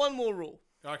she's got one more rule.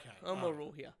 Okay. One more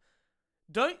rule here.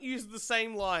 Don't use the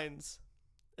same lines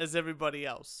as everybody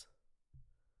else.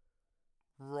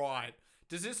 Right.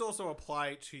 Does this also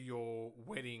apply to your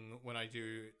wedding when I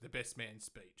do the best man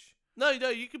speech? No,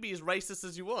 you can be as racist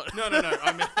as you want. No.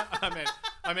 I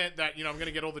meant that, I'm going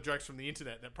to get all the jokes from the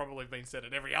internet that probably have been said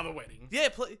at every other wedding. Yeah,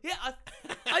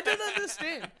 I don't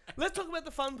understand. Let's talk about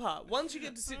the fun part. Once you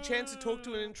get the chance to talk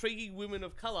to an intriguing woman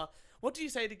of colour, what do you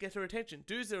say to get her attention?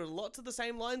 Dudes, there are lots of the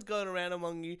same lines going around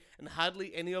among you, and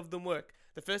hardly any of them work.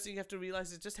 The first thing you have to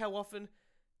realise is just how often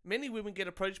many women get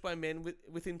approached by men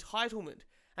with entitlement.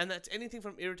 And that's anything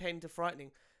from irritating to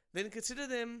frightening. Then consider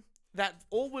that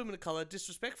all women of colour,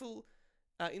 disrespectful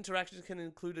interactions can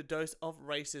include a dose of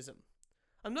racism.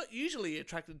 I'm not usually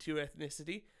attracted to your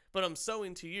ethnicity, but I'm so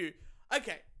into you.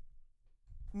 Okay.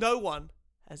 No one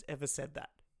has ever said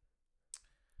that.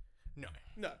 No.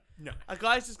 A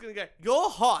guy's just going to go, you're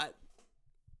hot.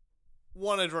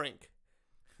 Want a drink.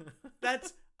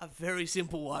 That's a very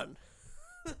simple one.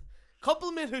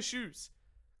 Compliment her shoes.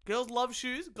 Girls love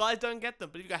shoes, guys don't get them.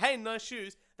 But if you go, hey, nice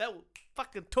shoes, they will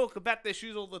fucking talk about their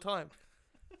shoes all the time.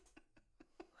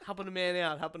 Helping a man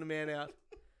out.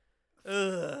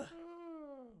 Ugh.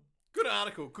 Good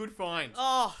article, good find.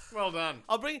 Oh. Well done.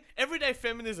 I'll bring everyday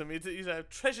feminism is a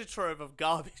treasure trove of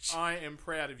garbage. I am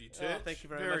proud of you, Tich. Thank you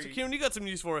very much. Kieran, you got some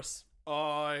news for us?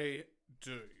 I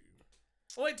do.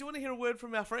 Oh, wait, do you want to hear a word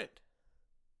from our friend?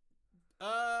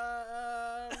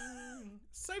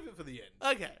 Save it for the end.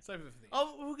 Okay. Save it for the end.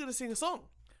 Oh, we're going to sing a song.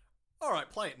 All right,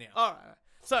 play it now. All right.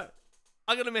 So,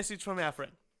 I got a message from our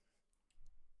friend.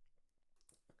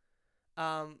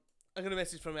 I'm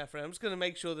just going to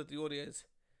make sure that the audio is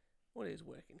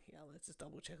working here. Let's just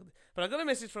double check. But I got a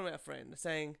message from our friend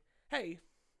saying, hey,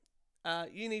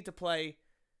 you need to play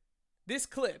this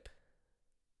clip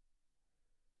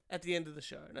at the end of the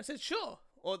show. And I said, sure.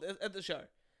 Or at the show.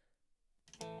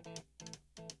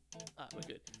 We're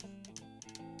good.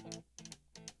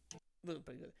 Looking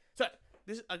pretty good. So,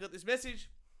 I got this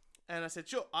message, and I said,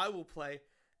 sure, I will play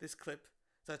this clip.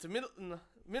 So it's a minute and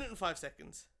 5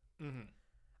 seconds.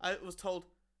 I was told,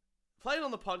 play it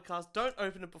on the podcast, don't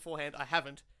open it beforehand. I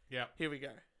haven't. Yeah. Here we go.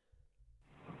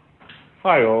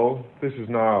 Hi all, this is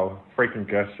Niall, frequent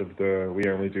guest of the We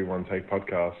Only Do One Take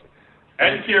podcast.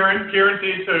 And Kieran's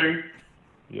here too.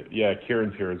 Yeah,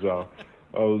 Kieran's here as well.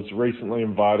 I was recently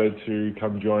invited to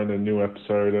come join a new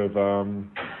episode of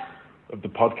the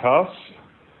podcast.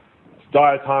 It's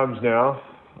dire times now.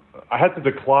 I had to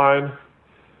decline,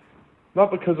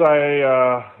 not because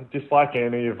I dislike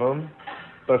any of them,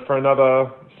 but for another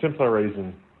simpler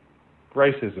reason: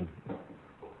 racism.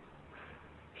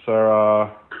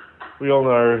 So we all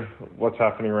know what's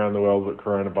happening around the world with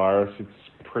coronavirus. It's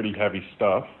pretty heavy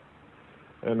stuff,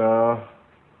 and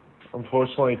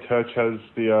unfortunately, Turch has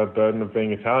the burden of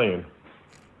being Italian.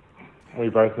 We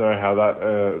both know how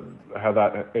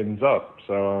that ends up.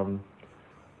 So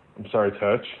I'm sorry,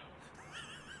 Turch,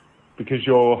 because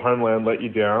your homeland let you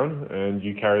down and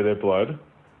you carry their blood,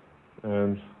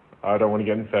 and I don't want to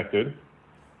get infected.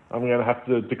 I'm going to have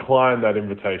to decline that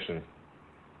invitation.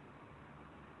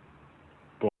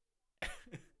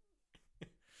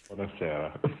 What a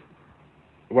sour.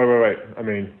 Wait. I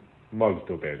mean, Mog's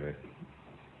still banned me.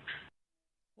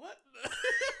 What?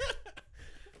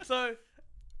 So,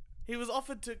 he was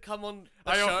offered to come on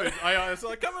the I show. was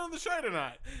like, come on the show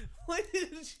tonight.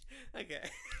 Okay.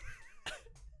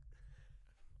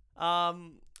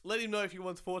 Let him know if he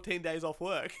wants 14 days off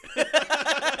work. He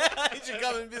should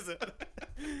come and visit.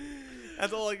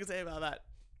 That's all I can say about that.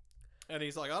 And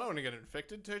he's like, I don't want to get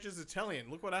infected. Turch is Italian.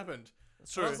 Look what happened.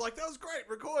 That's So true. I was like, that was great.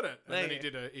 Record it. And then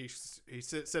he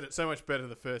said it so much better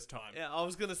the first time. Yeah, I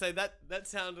was gonna say that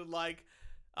sounded like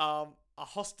a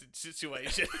hostage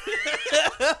situation.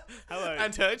 Hello,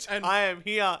 And- Turch. and- I am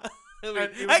here. and Hey,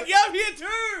 it was- yeah, I'm here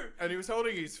too. And he was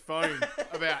holding his phone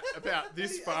about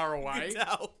this far away can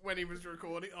tell. when he was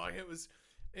recording. Oh, it was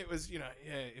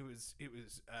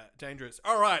dangerous.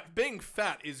 All right, being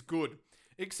fat is good,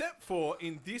 except for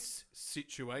in this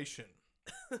situation.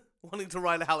 Wanting to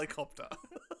ride a helicopter.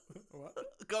 What?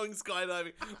 Going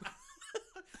skydiving.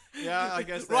 Yeah, I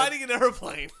guess. Riding an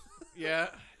aeroplane. Yeah.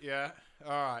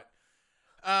 All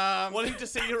right. Wanting to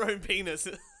see your own penis.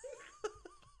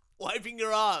 Wiping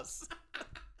your ass.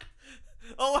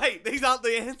 Oh wait, these aren't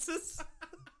the answers.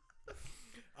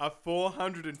 A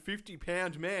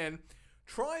 450-pound man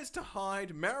tries to hide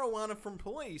marijuana from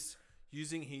police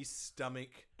using his stomach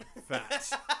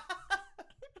fat.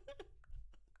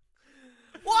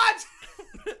 What?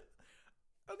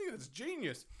 I think that's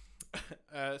genius.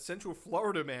 Central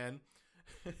Florida man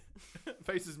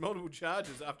faces multiple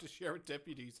charges after sheriff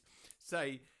deputies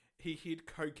say he hid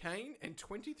cocaine and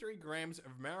 23 grams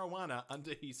of marijuana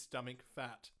under his stomach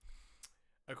fat.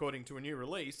 According to a new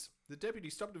release, the deputy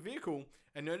stopped a vehicle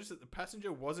and noticed that the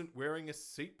passenger wasn't wearing a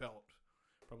seatbelt.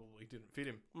 Probably didn't fit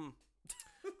him.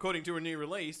 According to a new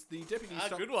release, the deputy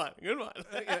stopped... Good one.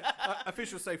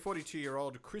 Officials say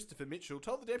 42-year-old Christopher Mitchell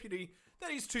told the deputy that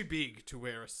he's too big to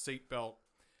wear a seatbelt.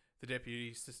 The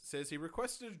deputy says he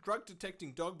requested a drug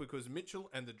detecting dog because Mitchell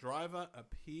and the driver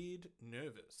appeared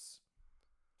nervous.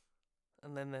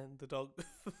 And then the dog.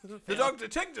 The dog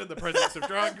detected the presence of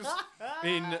drugs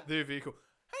in the vehicle.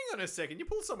 Hang on a second, you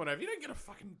pull someone over, you don't get a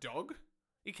fucking dog.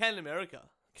 You can in America.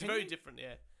 It's Can very you? different,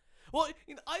 yeah. Well,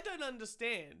 I don't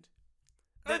understand.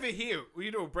 Over here,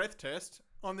 you do a breath test,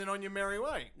 and then on your merry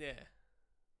way.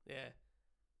 Yeah.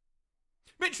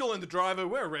 Mitchell and the driver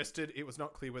were arrested. It was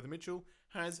not clear whether Mitchell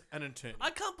has an attorney.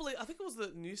 I can't believe. I think it was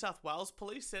the New South Wales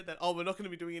police said that. Oh, we're not going to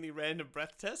be doing any random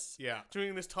breath tests. Yeah.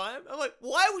 During this time, I'm like,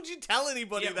 why would you tell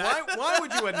anybody Yeah, that? why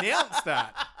would you announce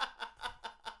that?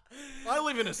 I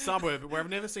live in a suburb where I've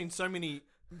never seen so many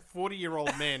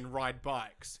 40-year-old men ride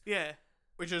bikes, Yeah.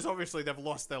 which is obviously they've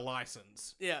lost their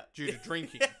license Yeah. due to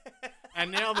drinking.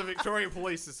 And now the Victoria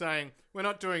Police are saying we're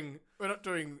not doing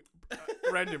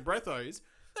random breathos.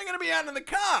 They're going to be out in the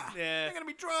car. Yeah. They're going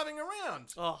to be driving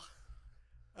around. Oh.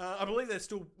 I believe they're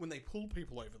still, when they pull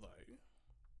people over though,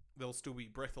 they'll still be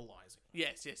breathalyzing.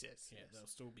 Yes. Yeah, Yes. they'll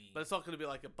still be. But it's not going to be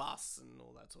like a bus and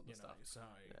all that sort of you know, stuff. so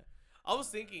Yeah. I was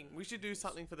thinking we should do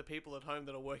something for the people at home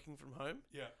that are working from home.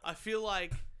 yeah. I feel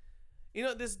like,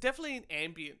 there's definitely an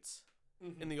ambience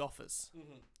in the office.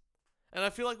 Mm-hmm. And I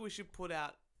feel like we should put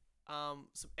out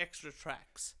some extra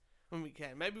tracks when we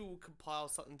can. Maybe we'll compile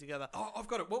something together. Oh, I've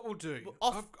got it. What we'll do?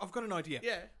 Well, I've got an idea.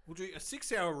 Yeah. We'll do a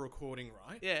 6-hour recording,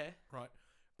 right? Yeah. Right.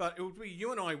 But it would be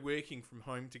you and I working from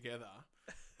home together.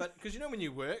 But because when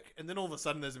you work, and then all of a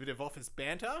sudden there's a bit of office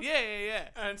banter. Yeah.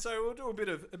 And so we'll do a bit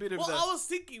of Well, the. I was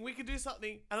thinking we could do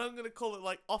something, and I'm going to call it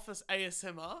like Office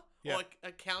ASMR, Yeah. or like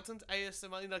Accountant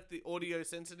ASMR, like the audio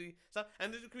sensitive stuff,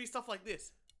 and it could be stuff like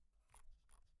this.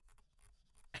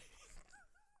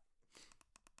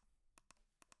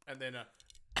 And then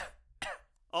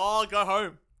Oh, go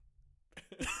home.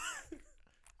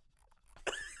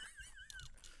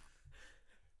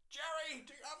 Jerry,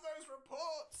 do you have those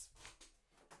reports?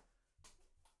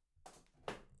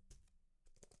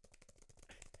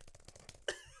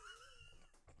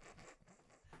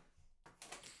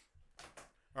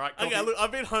 All right. Okay, coffee. look,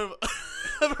 I've been home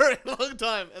a very long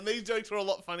time, and these jokes are a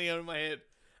lot funnier in my head.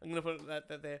 I'm gonna put that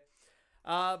there.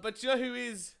 But you know who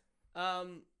is,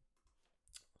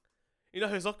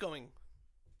 who's not going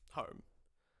home?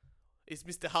 Is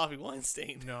Mr. Harvey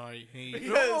Weinstein. No, he.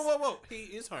 Because- Whoa! He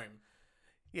is home.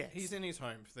 Yes. He's in his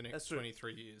home for the That's next true.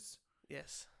 23 years.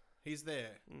 Yes. He's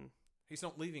there. Mm. He's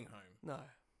not leaving home. No.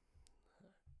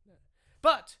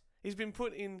 But he's been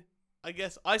put in, I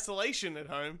guess, isolation at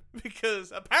home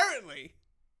because apparently,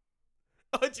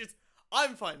 which is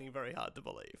I'm finding very hard to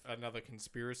believe. Another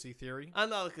conspiracy theory.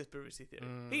 Another conspiracy theory.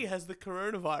 Mm. He has the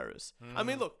coronavirus. I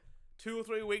mean, look, 2 or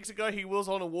 3 weeks ago he was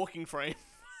on a walking frame.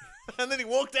 And then he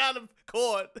walked out of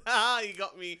court. You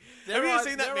got me. Have you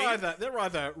seen that meme? They're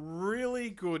either really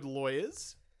good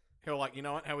lawyers who are like, you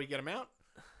know what, how we get him out?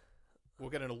 We'll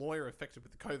get a lawyer affected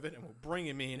with the COVID and we'll bring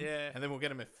him in. Yeah. And then we'll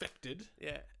get him affected.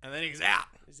 Yeah. And then he's out.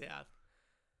 He's out.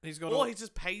 He's got Or he's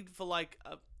just paid for like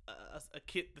a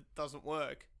kit that doesn't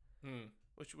work,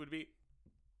 which would be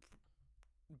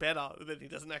better than he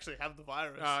doesn't actually have the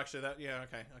virus. Oh, actually,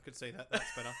 okay. I could see that.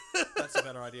 That's better. That's a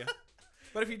better idea.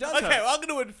 But if he does Okay, well, I'm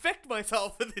going to infect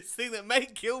myself with this thing that may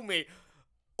kill me,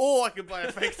 or I could buy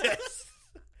a fake test.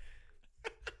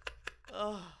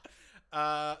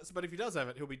 But if he does have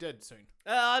it, he'll be dead soon.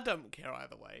 I don't care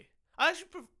either way. I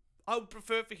would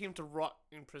prefer for him to rot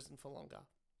in prison for longer.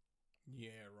 Yeah,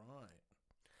 right.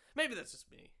 Maybe that's just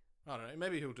me. I don't know.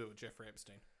 Maybe he'll do it with Jeffrey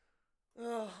Epstein.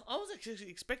 I was actually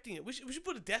expecting it. We should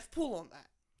put a death pool on that.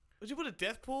 Would you put a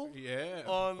death pool Yeah.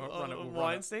 on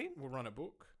Weinstein? We'll run a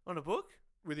book. On a book?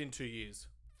 Within 2 years.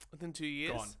 Within 2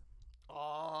 years? Gone.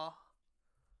 Aw.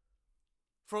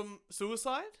 From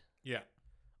suicide? Yeah.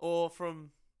 Or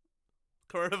from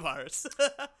coronavirus?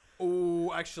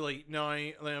 Oh, actually, no.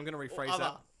 I'm going to rephrase other.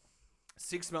 that.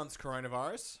 6 months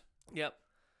coronavirus. Yep.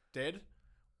 Dead.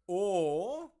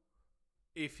 Or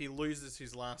if he loses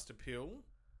his last appeal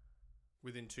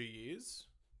within 2 years,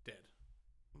 dead.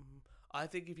 I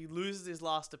think if he loses his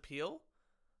last appeal,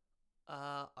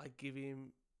 I give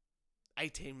him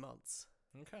 18 months.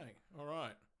 Okay. All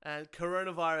right. And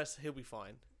coronavirus, he'll be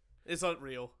fine. It's not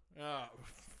real.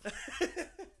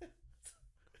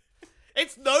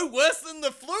 It's no worse than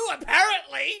the flu,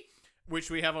 apparently. Which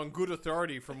we have on good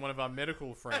authority from one of our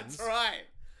medical friends. That's right.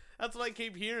 That's what I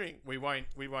keep hearing. We won't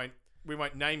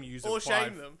name user Or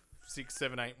shame them.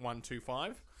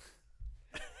 678-125.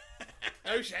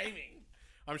 No shaming.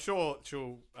 I'm sure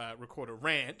she'll record a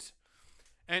rant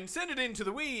and send it in to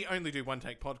the We Only Do One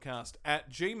Take podcast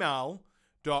at gmail.com.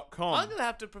 I'm going to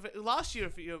have to... Last year,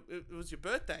 it was your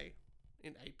birthday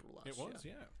in April last year. It was,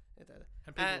 yeah.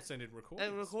 And And people send in recordings.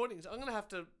 And recordings. I'm going to have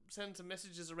to send some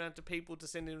messages around to people to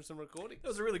send in some recordings. There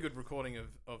was a really good recording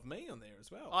of me on there as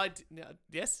well.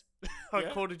 Yes. I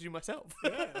recorded you myself.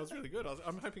 Yeah, it was really good.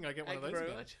 I'm hoping I get one of those Thank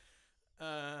you again.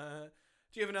 very much.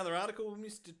 Do you have another article,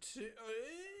 Mr.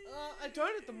 I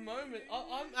don't at the moment.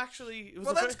 I'm actually...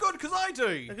 Well, that's good, because I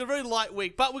do. Like a very light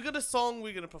week, but we've got a song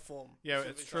we're going to perform. Yeah,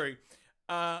 it's true.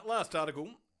 Last article.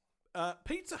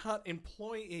 Pizza Hut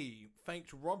employee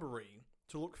faked robbery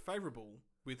to look favourable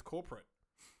with corporate.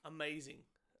 Amazing.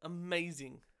 I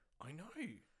know.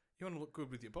 You want to look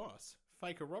good with your boss.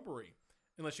 Fake a robbery.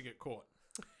 Unless you get caught.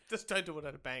 Just don't do it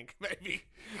at a bank, maybe.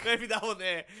 Maybe that one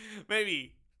there.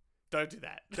 Maybe don't do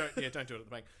that. Don't do it at the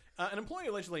bank. An employee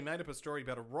allegedly made up a story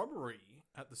about a robbery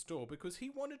at the store because he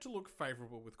wanted to look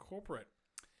favourable with corporate.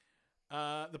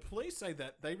 The police say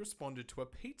that they responded to a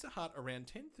Pizza Hut around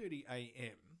 10:30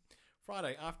 a.m.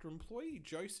 Friday after employee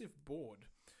Joseph Board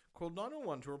called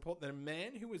 911 to report that a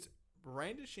man who was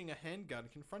brandishing a handgun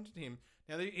confronted him.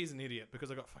 Now, he's an idiot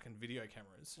because I got fucking video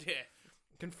cameras. Yeah.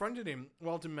 Confronted him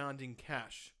while demanding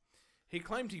cash. He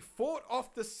claimed he fought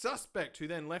off the suspect, who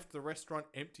then left the restaurant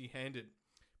empty-handed.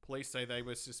 Police say they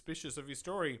were suspicious of his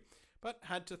story, but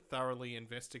had to thoroughly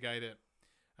investigate it.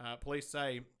 Police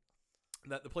say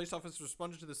that the police officer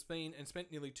responded to the scene and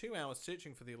spent nearly 2 hours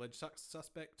searching for the alleged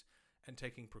suspect and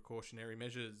taking precautionary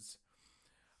measures.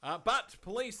 But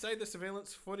police say the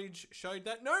surveillance footage showed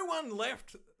that no one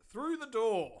left through the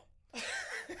door.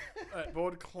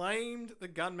 Board claimed the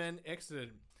gunman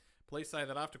exited. Police say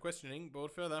that after questioning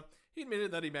Board further, he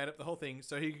admitted that he made up the whole thing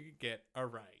so he could get a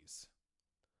raise.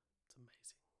 It's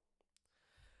amazing.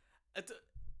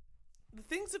 The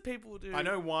things that people do... I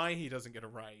know why he doesn't get a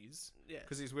raise. Yeah.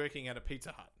 Because he's working at a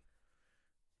Pizza Hut.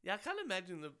 Yeah, I can't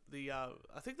imagine the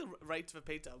I think the rates for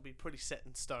pizza would be pretty set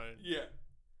in stone. Yeah.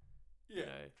 Yeah. You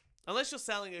know? Unless you're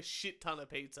selling a shit ton of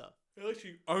pizza. Unless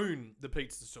you own the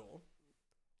pizza store.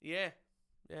 Yeah.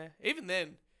 Yeah. Even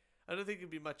then, I don't think it'd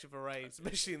be much of a raise,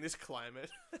 especially in this climate.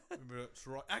 That's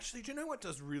right. Actually, do you know what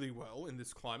does really well in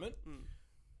this climate?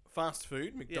 Fast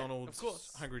food, McDonald's, of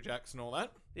course. Hungry Jack's and all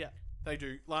that. Yeah. They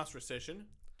do. Last recession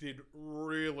did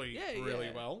really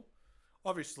well.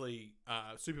 Obviously,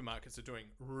 supermarkets are doing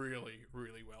really,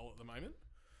 really well at the moment.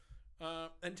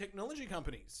 And technology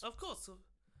companies. Of course.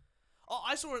 Oh,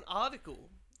 I saw an article.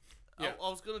 Yeah. I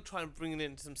was going to try and bring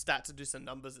in some stats and do some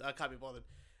numbers. I can't be bothered.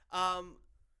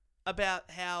 About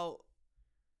how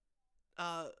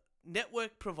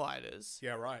network providers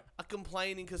are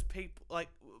complaining because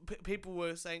people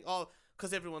were saying,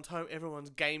 because everyone's home,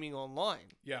 everyone's gaming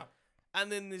online. Yeah. And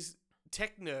then this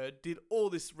tech nerd did all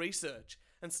this research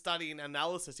and study and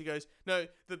analysis. He goes, no,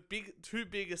 the two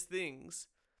biggest things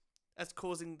that's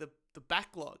causing the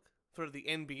backlog, for the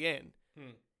NBN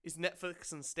is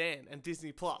Netflix and Stan and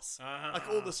Disney Plus. Like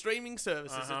all the streaming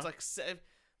services. It's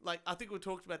like I think we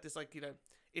talked about this. Like, you know,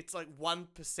 it's like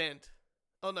 1%.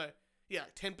 Oh no, yeah,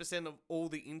 10% of all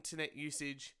the internet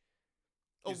usage.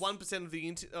 Or 1% of the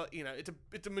you know,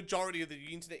 it's a majority of the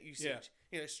internet usage. Yeah.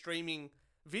 You know, streaming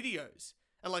videos.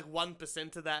 And like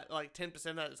 1% of that, like 10%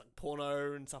 of that is like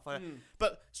porno and stuff like that.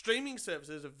 But streaming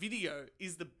services of video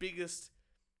is the biggest,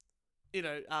 you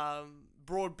know,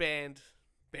 broadband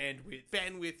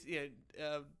bandwidth. You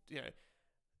know,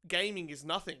 gaming is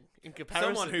nothing in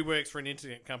comparison. Someone who works for an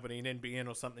internet company, an NBN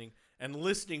or something, and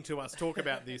listening to us talk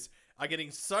about this are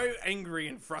getting so angry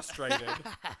and frustrated.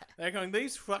 They're going,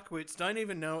 these fuckwits don't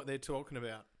even know what they're talking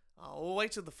about. Oh, we'll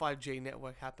wait till the 5G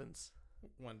network happens.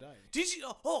 One day. Did you?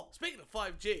 Oh, speaking of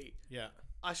 5G, Yeah.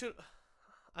 I should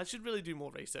really do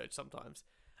more research sometimes.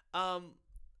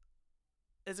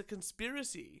 There's a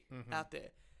conspiracy out there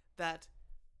that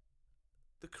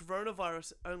the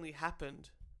coronavirus only happened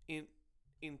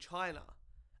in China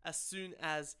as soon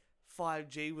as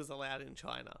 5G was allowed in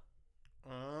China.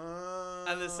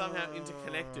 And they're somehow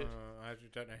interconnected. I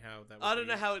don't know how that would I don't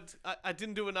know how it... I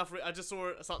didn't do enough... I just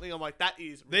saw something, I'm like, that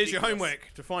is ridiculous. There's your homework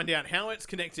to find out how it's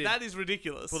connected. That is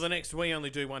ridiculous. For the next We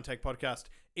Only Do One Take podcast.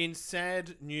 In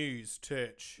sad news,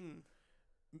 Turch,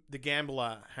 the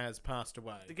gambler has passed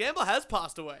away. The gambler has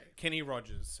passed away. Kenny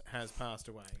Rogers has passed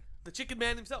away. The chicken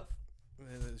man himself.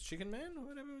 The chicken man?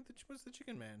 Whatever. What's the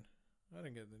chicken man? I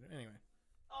don't get it. Anyway.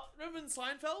 Oh, remember in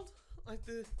Seinfeld? Like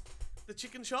the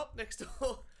chicken shop next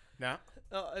door? No.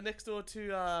 Next door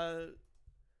to...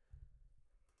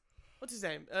 what's his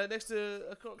name? Next to...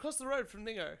 across the road from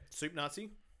Ningo. Soup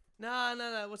Nazi?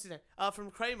 No. What's his name?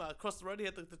 From Kramer. Across the road, he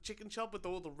had the chicken shop with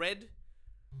all the red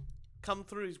come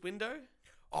through his window.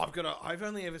 Oh, I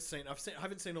haven't seen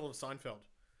all of Seinfeld.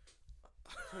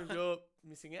 You're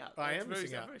missing out. I That's am very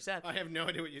missing sad, out. Very sad. I have no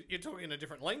idea what you're talking in a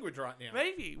different language right now.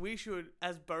 Maybe we should,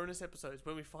 as bonus episodes,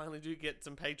 when we finally do get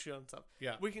some Patreon stuff,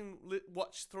 we can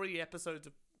watch 3 episodes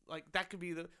of, like, that could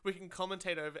be we can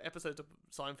commentate over episodes of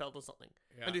Seinfeld or something.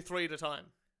 And do 3 at a time.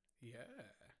 Yeah.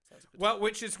 Well,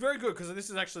 which is very good, because this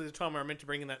is actually the time where I meant to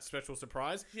bring in that special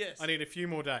surprise. Yes. I need a few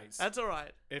more days. That's all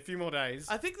right. A few more days.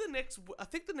 I think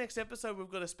the next episode we've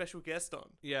got a special guest on.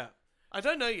 Yeah. I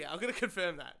don't know yet. I'm going to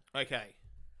confirm that. Okay.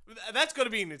 That's got to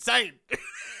be insane.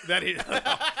 That is.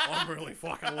 I'm really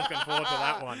fucking looking forward to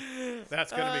that one.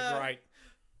 That's going to be great.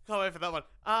 Can't wait for that one.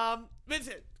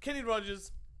 But Kenny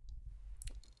Rogers,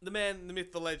 the man, the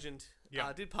myth, the legend,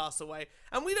 did pass away.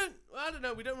 And we don't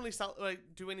really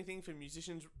do anything for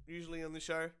musicians usually on the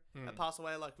show that pass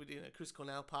away. Like we did, Chris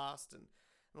Cornell passed and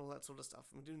all that sort of stuff.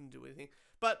 And we didn't do anything.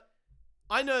 But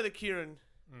I know that Kieran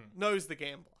knows the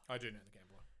Gambler. I do know the Gambler.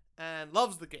 And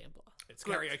loves the Gambler. It's a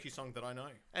karaoke song that I know.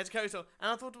 And it's a karaoke song.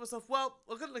 And I thought to myself, well,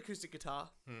 I've got an acoustic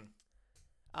guitar.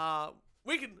 I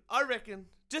reckon,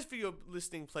 just for your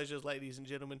listening pleasures, ladies and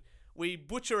gentlemen, we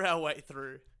butcher our way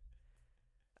through.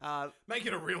 Make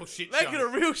it a real shit show. Make it a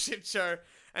real shit show.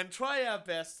 And try our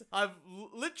best. I've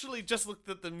literally just looked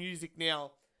at the music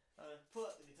now. Pull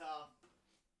out the guitar.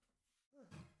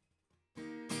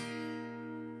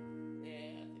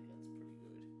 Yeah, I think that's pretty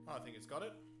good. I think it's got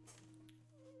it.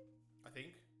 I think.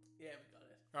 Yeah, we got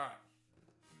it. All right.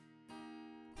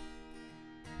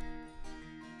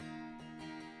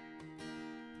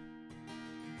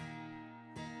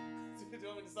 Do you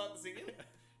want me to start the singing?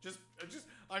 Just,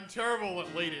 I'm terrible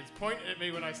at lead-ins. Point at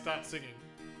me when I start singing.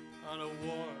 On a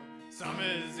warm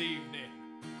summer's evening,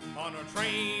 on a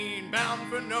train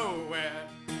bound for nowhere,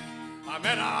 I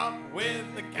met up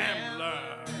with the gambler,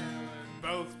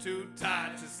 both too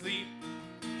tired to sleep.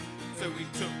 So we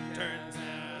took turns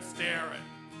staring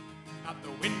out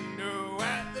the window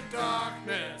at the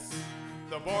darkness.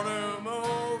 The boredom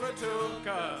overtook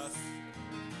us,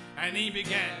 and he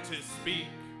began to speak.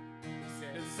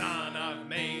 Son, I've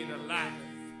made a life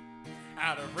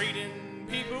out of reading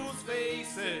people's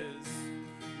faces,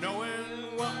 knowing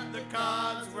what the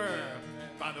cards were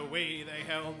by the way they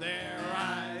held their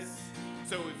eyes.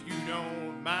 So if you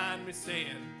don't mind me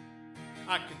saying,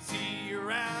 I can see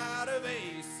you're out of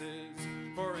aces.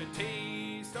 For a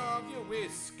taste of your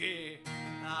whiskey,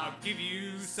 I'll give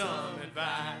you some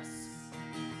advice.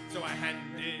 So I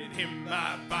handed him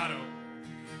my bottle,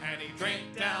 and he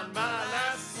drank down my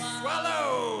last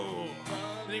swallow.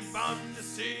 Then he bummed a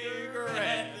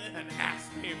cigarette and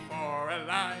asked me for a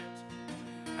light.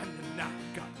 And the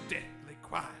night got deathly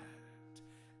quiet,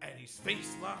 and his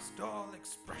face lost all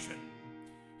expression.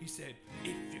 He said,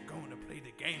 if you're gonna play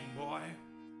the game, boy,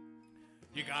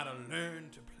 you gotta learn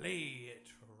to play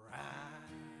it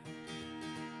right.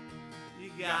 You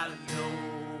gotta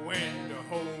know when to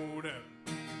hold 'em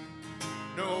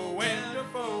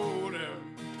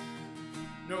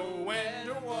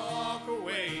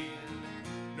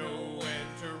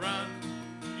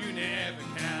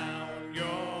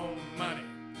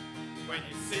When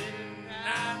you're sitting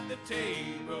at the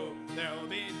table, there'll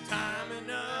be time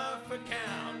enough for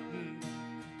counting.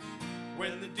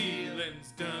 When the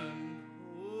dealing's done.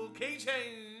 Okay,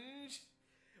 change.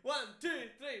 1, 2,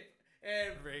 3.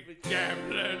 Every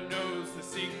gambler knows the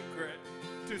secret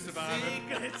to survival.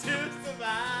 Secret to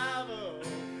survival.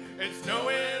 It's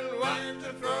knowing what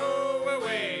to throw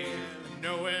away,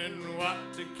 knowing what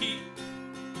to keep.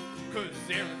 'Cause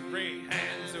every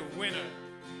hand's a winner,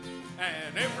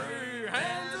 and every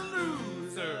hand's a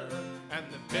loser. And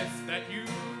the best that you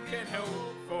can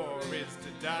hope for is to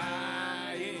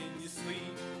die in your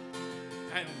sleep.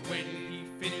 And when he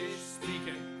finished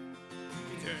speaking,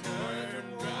 he turned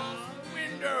around the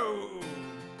window,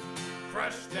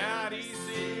 crushed out his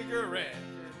cigarette,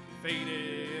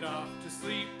 faded off to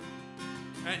sleep.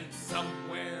 And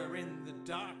somewhere in the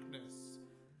darkness,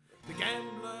 the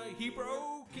gambler, he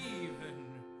broke even.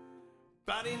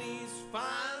 But in his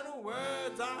final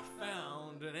words, I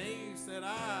found an ace that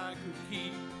I could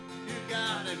keep. You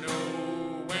gotta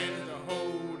know when to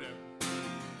hold him,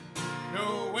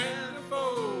 know when to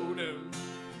fold him,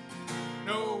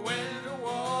 know when to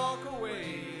walk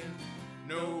away,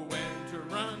 know when to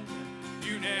run.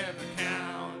 You never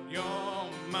count your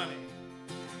money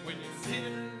when you're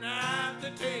sitting at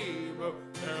the table.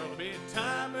 There'll be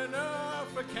time enough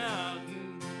for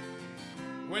counting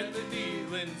when the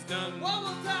dealing's done. One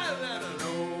more time, Gotta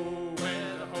know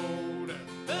when to hold him,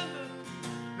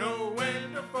 know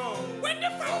when to fold,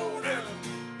 him,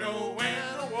 know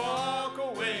when to walk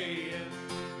away,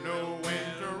 know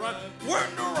when to run,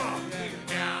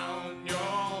 Count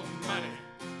your money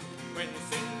when you're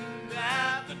sitting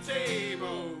at the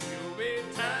table. You'll be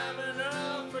time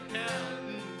enough for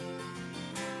counting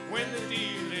when the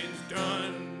dealing's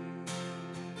done.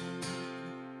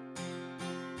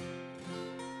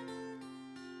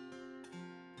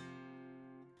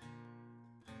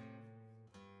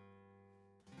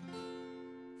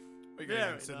 We're going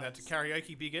Very to send nice. that to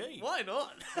Karaoke Big E. Why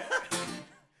not?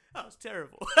 That was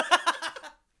terrible.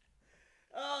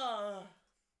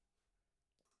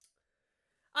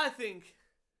 I think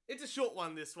it's a short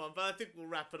one, this one, but I think we'll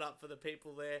wrap it up for the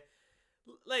people there.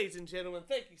 Ladies and gentlemen,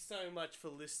 thank you so much for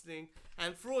listening.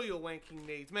 And for all your wanking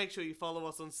needs, make sure you follow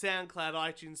us on SoundCloud,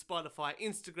 iTunes, Spotify,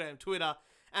 Instagram, Twitter,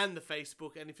 and the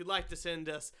Facebook. And if you'd like to send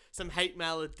us some hate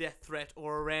mail, a death threat,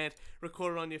 or a rant,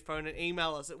 record it on your phone and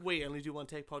email us at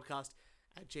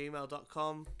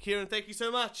weonlydoonetechpodcast@gmail.com. Kieran, thank you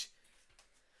so much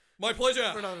My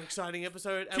pleasure. for another exciting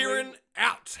episode. And Kieran,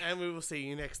 out. and we will see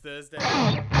you next Thursday.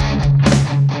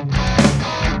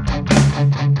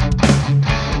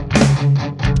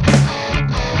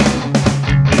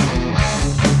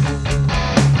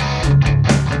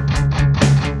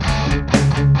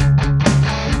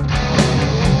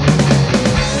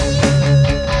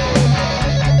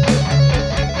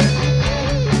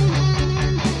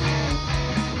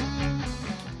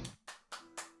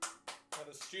 And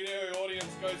the studio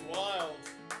audience goes wild.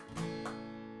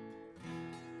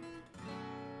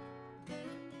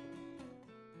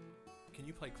 Can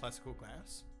you play classical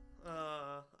glass?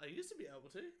 I used to be able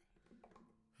to.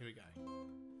 Here we go.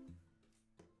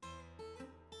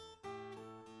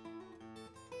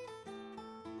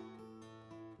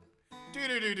 Do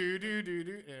do do do do do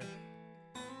do. Yeah.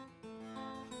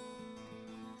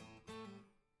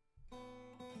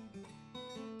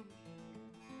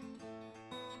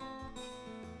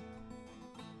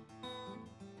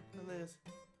 And there's...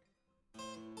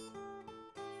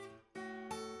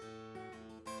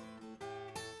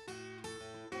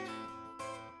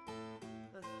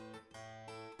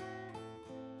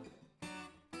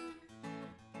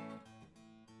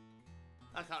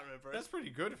 I can't remember That's it. pretty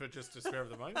good for just a spare of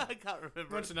the moment. I can't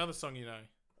remember What's it. another song you know?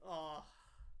 Oh,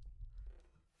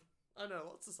 I know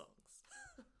lots of songs.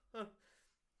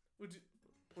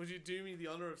 Would you do me the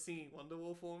honor of singing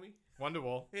Wonderwall for me?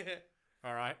 Wonderwall. Yeah.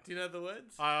 All right. Do you know the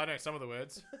words? I know some of the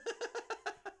words.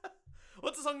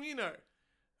 What's the song you know?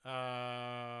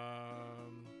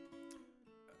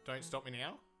 Don't Stop Me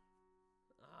Now.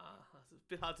 That's a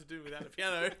bit hard to do without a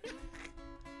piano.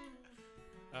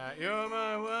 You're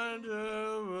my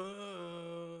wonderwall.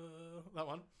 That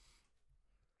one.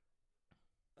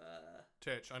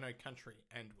 Church. I know country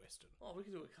and western. Oh, we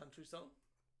can do a country song.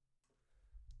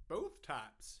 Both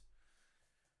types.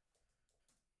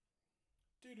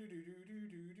 Do do do do do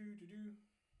do do do do.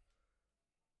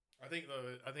 I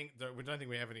don't think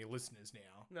we have any listeners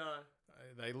now. No,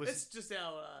 They listen. it's just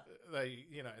our. They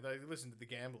listen to The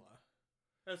Gambler.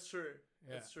 That's true.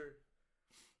 Yeah. That's true.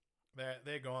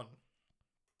 They're gone.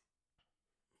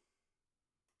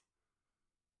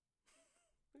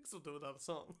 I can still do another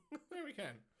song. There we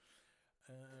can.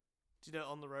 Do you know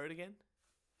On the Road Again?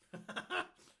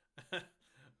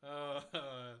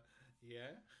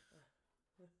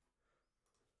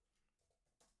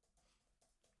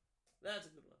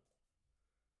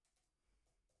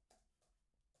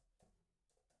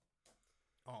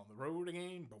 the road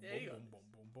again. Boom, Yeah, you boom, got boom, boom,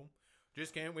 boom, boom.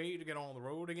 Just can't wait to get on the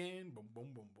road again. Boom, boom,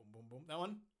 boom, boom, boom, boom. That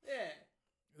one? Yeah.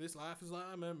 This life is like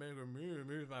I'm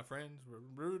with my friends.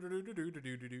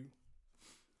 Do-do-do-do-do-do-do-do.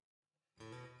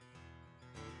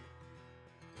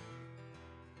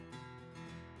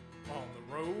 On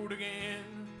the road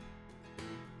again.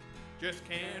 Just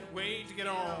can't wait to get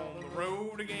on the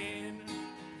road again.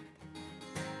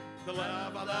 The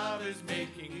love I love is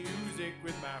making music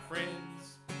with my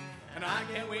friends. And I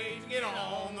can't wait to get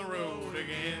on the road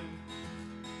again.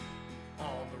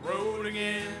 On the road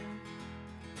again.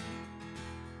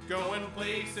 Going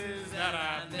places that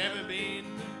I've never been.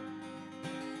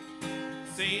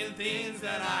 Seeing things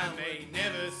that I may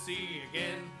never see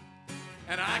again.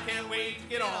 And I can't wait to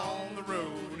get on the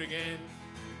road again.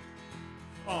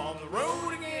 On the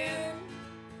road again.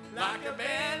 Like a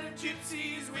band of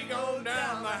gypsies, we go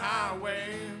down the highway.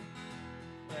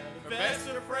 The best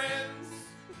of friends,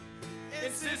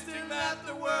 insisting that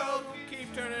the world will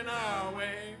keep turning our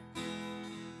way.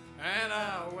 And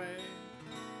our way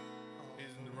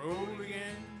is the road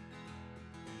again.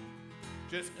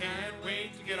 Just can't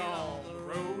wait to get on the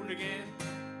road again.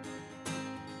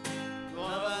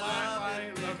 Love of life,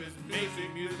 I love is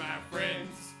making music, my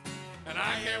friends. And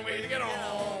I can't wait to get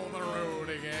on the road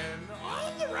again.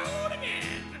 On the road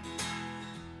again.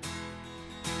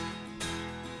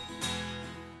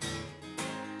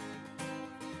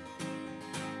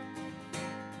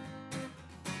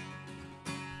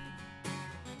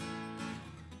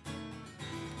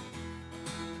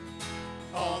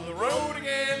 On the road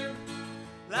again.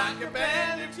 Like a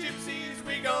band of gypsies,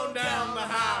 we go down the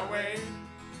highway.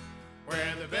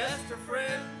 We're the best of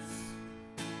friends.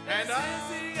 And I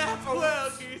see the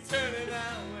world keeps turning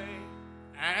our way.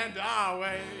 And our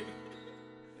way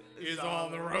is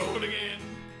on the road again.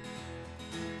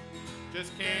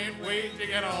 Just can't wait to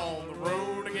get on the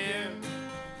road again.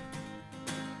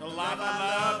 The life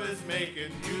I love is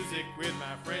making music with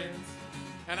my friends.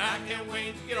 And I can't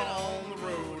wait to get on the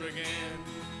road again.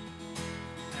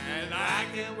 And I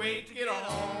can't wait to get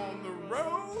on the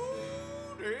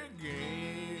road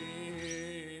again.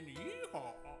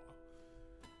 Yeehaw.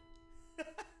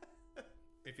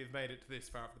 If you've made it to this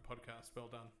far of the podcast, well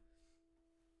done.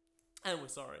 And we're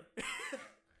sorry.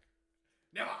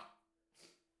 Never.